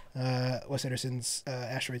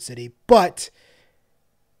Asteroid City. But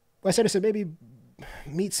Wes Anderson, maybe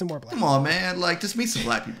meet some more black people. Come on, man! Like, just meet some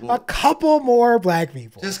black people. A couple more black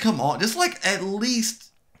people. Just come on. Just like at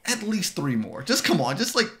least 3 more. Just come on.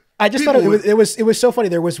 Just like I just thought it was so funny.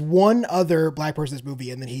 There was one other black person in this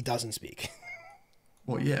movie, and then he doesn't speak.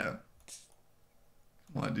 Well, yeah.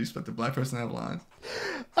 Why do you expect the black person to have lines?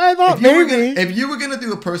 I thought if you were gonna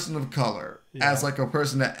do a person of color as like a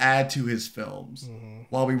person to add to his films,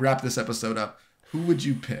 while we wrap this episode up, who would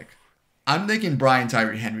you pick? I'm thinking Brian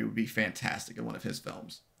Tyree Henry would be fantastic in one of his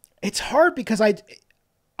films. It's hard because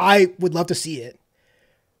I would love to see it,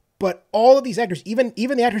 but all of these actors, even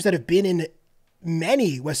the actors that have been in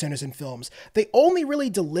many Wes Anderson films, they only really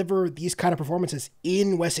deliver these kind of performances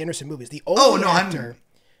in Wes Anderson movies. The only actor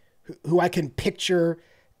who I can picture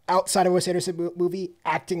outside of a Wes Anderson movie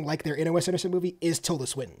acting like they're in a Wes Anderson movie is Tilda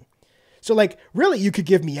Swinton. So, like, really, you could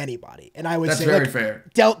give me anybody, and I would say very fair.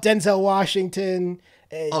 Denzel Washington.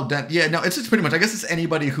 It's just pretty much. I guess it's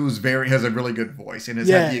anybody who's has a really good voice and has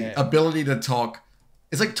had the ability to talk.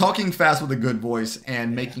 It's like talking fast with a good voice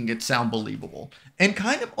and making it sound believable, and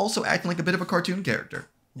kind of also acting like a bit of a cartoon character.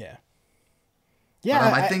 Yeah. But,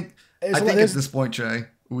 I think at this point, Che,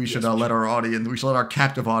 we should let our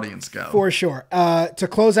captive audience go. For sure. To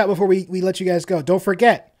close out before we let you guys go, don't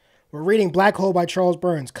forget, we're reading Black Hole by Charles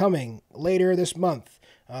Burns coming later this month.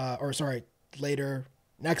 Later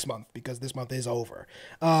next month, because this month is over.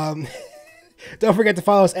 Don't forget to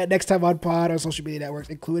follow us at Next Time on Pod on social media networks,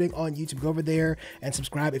 including on YouTube. Go over there and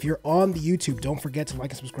subscribe. If you're on the YouTube, don't forget to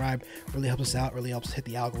like and subscribe. Really helps us out. Really helps us hit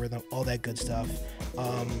the algorithm. All that good stuff.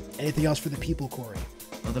 Anything else for the people, Corey?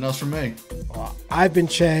 Nothing else from me. Well, I've been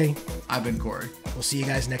Che. I've been Cory. We'll see you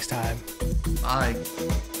guys next time. Bye.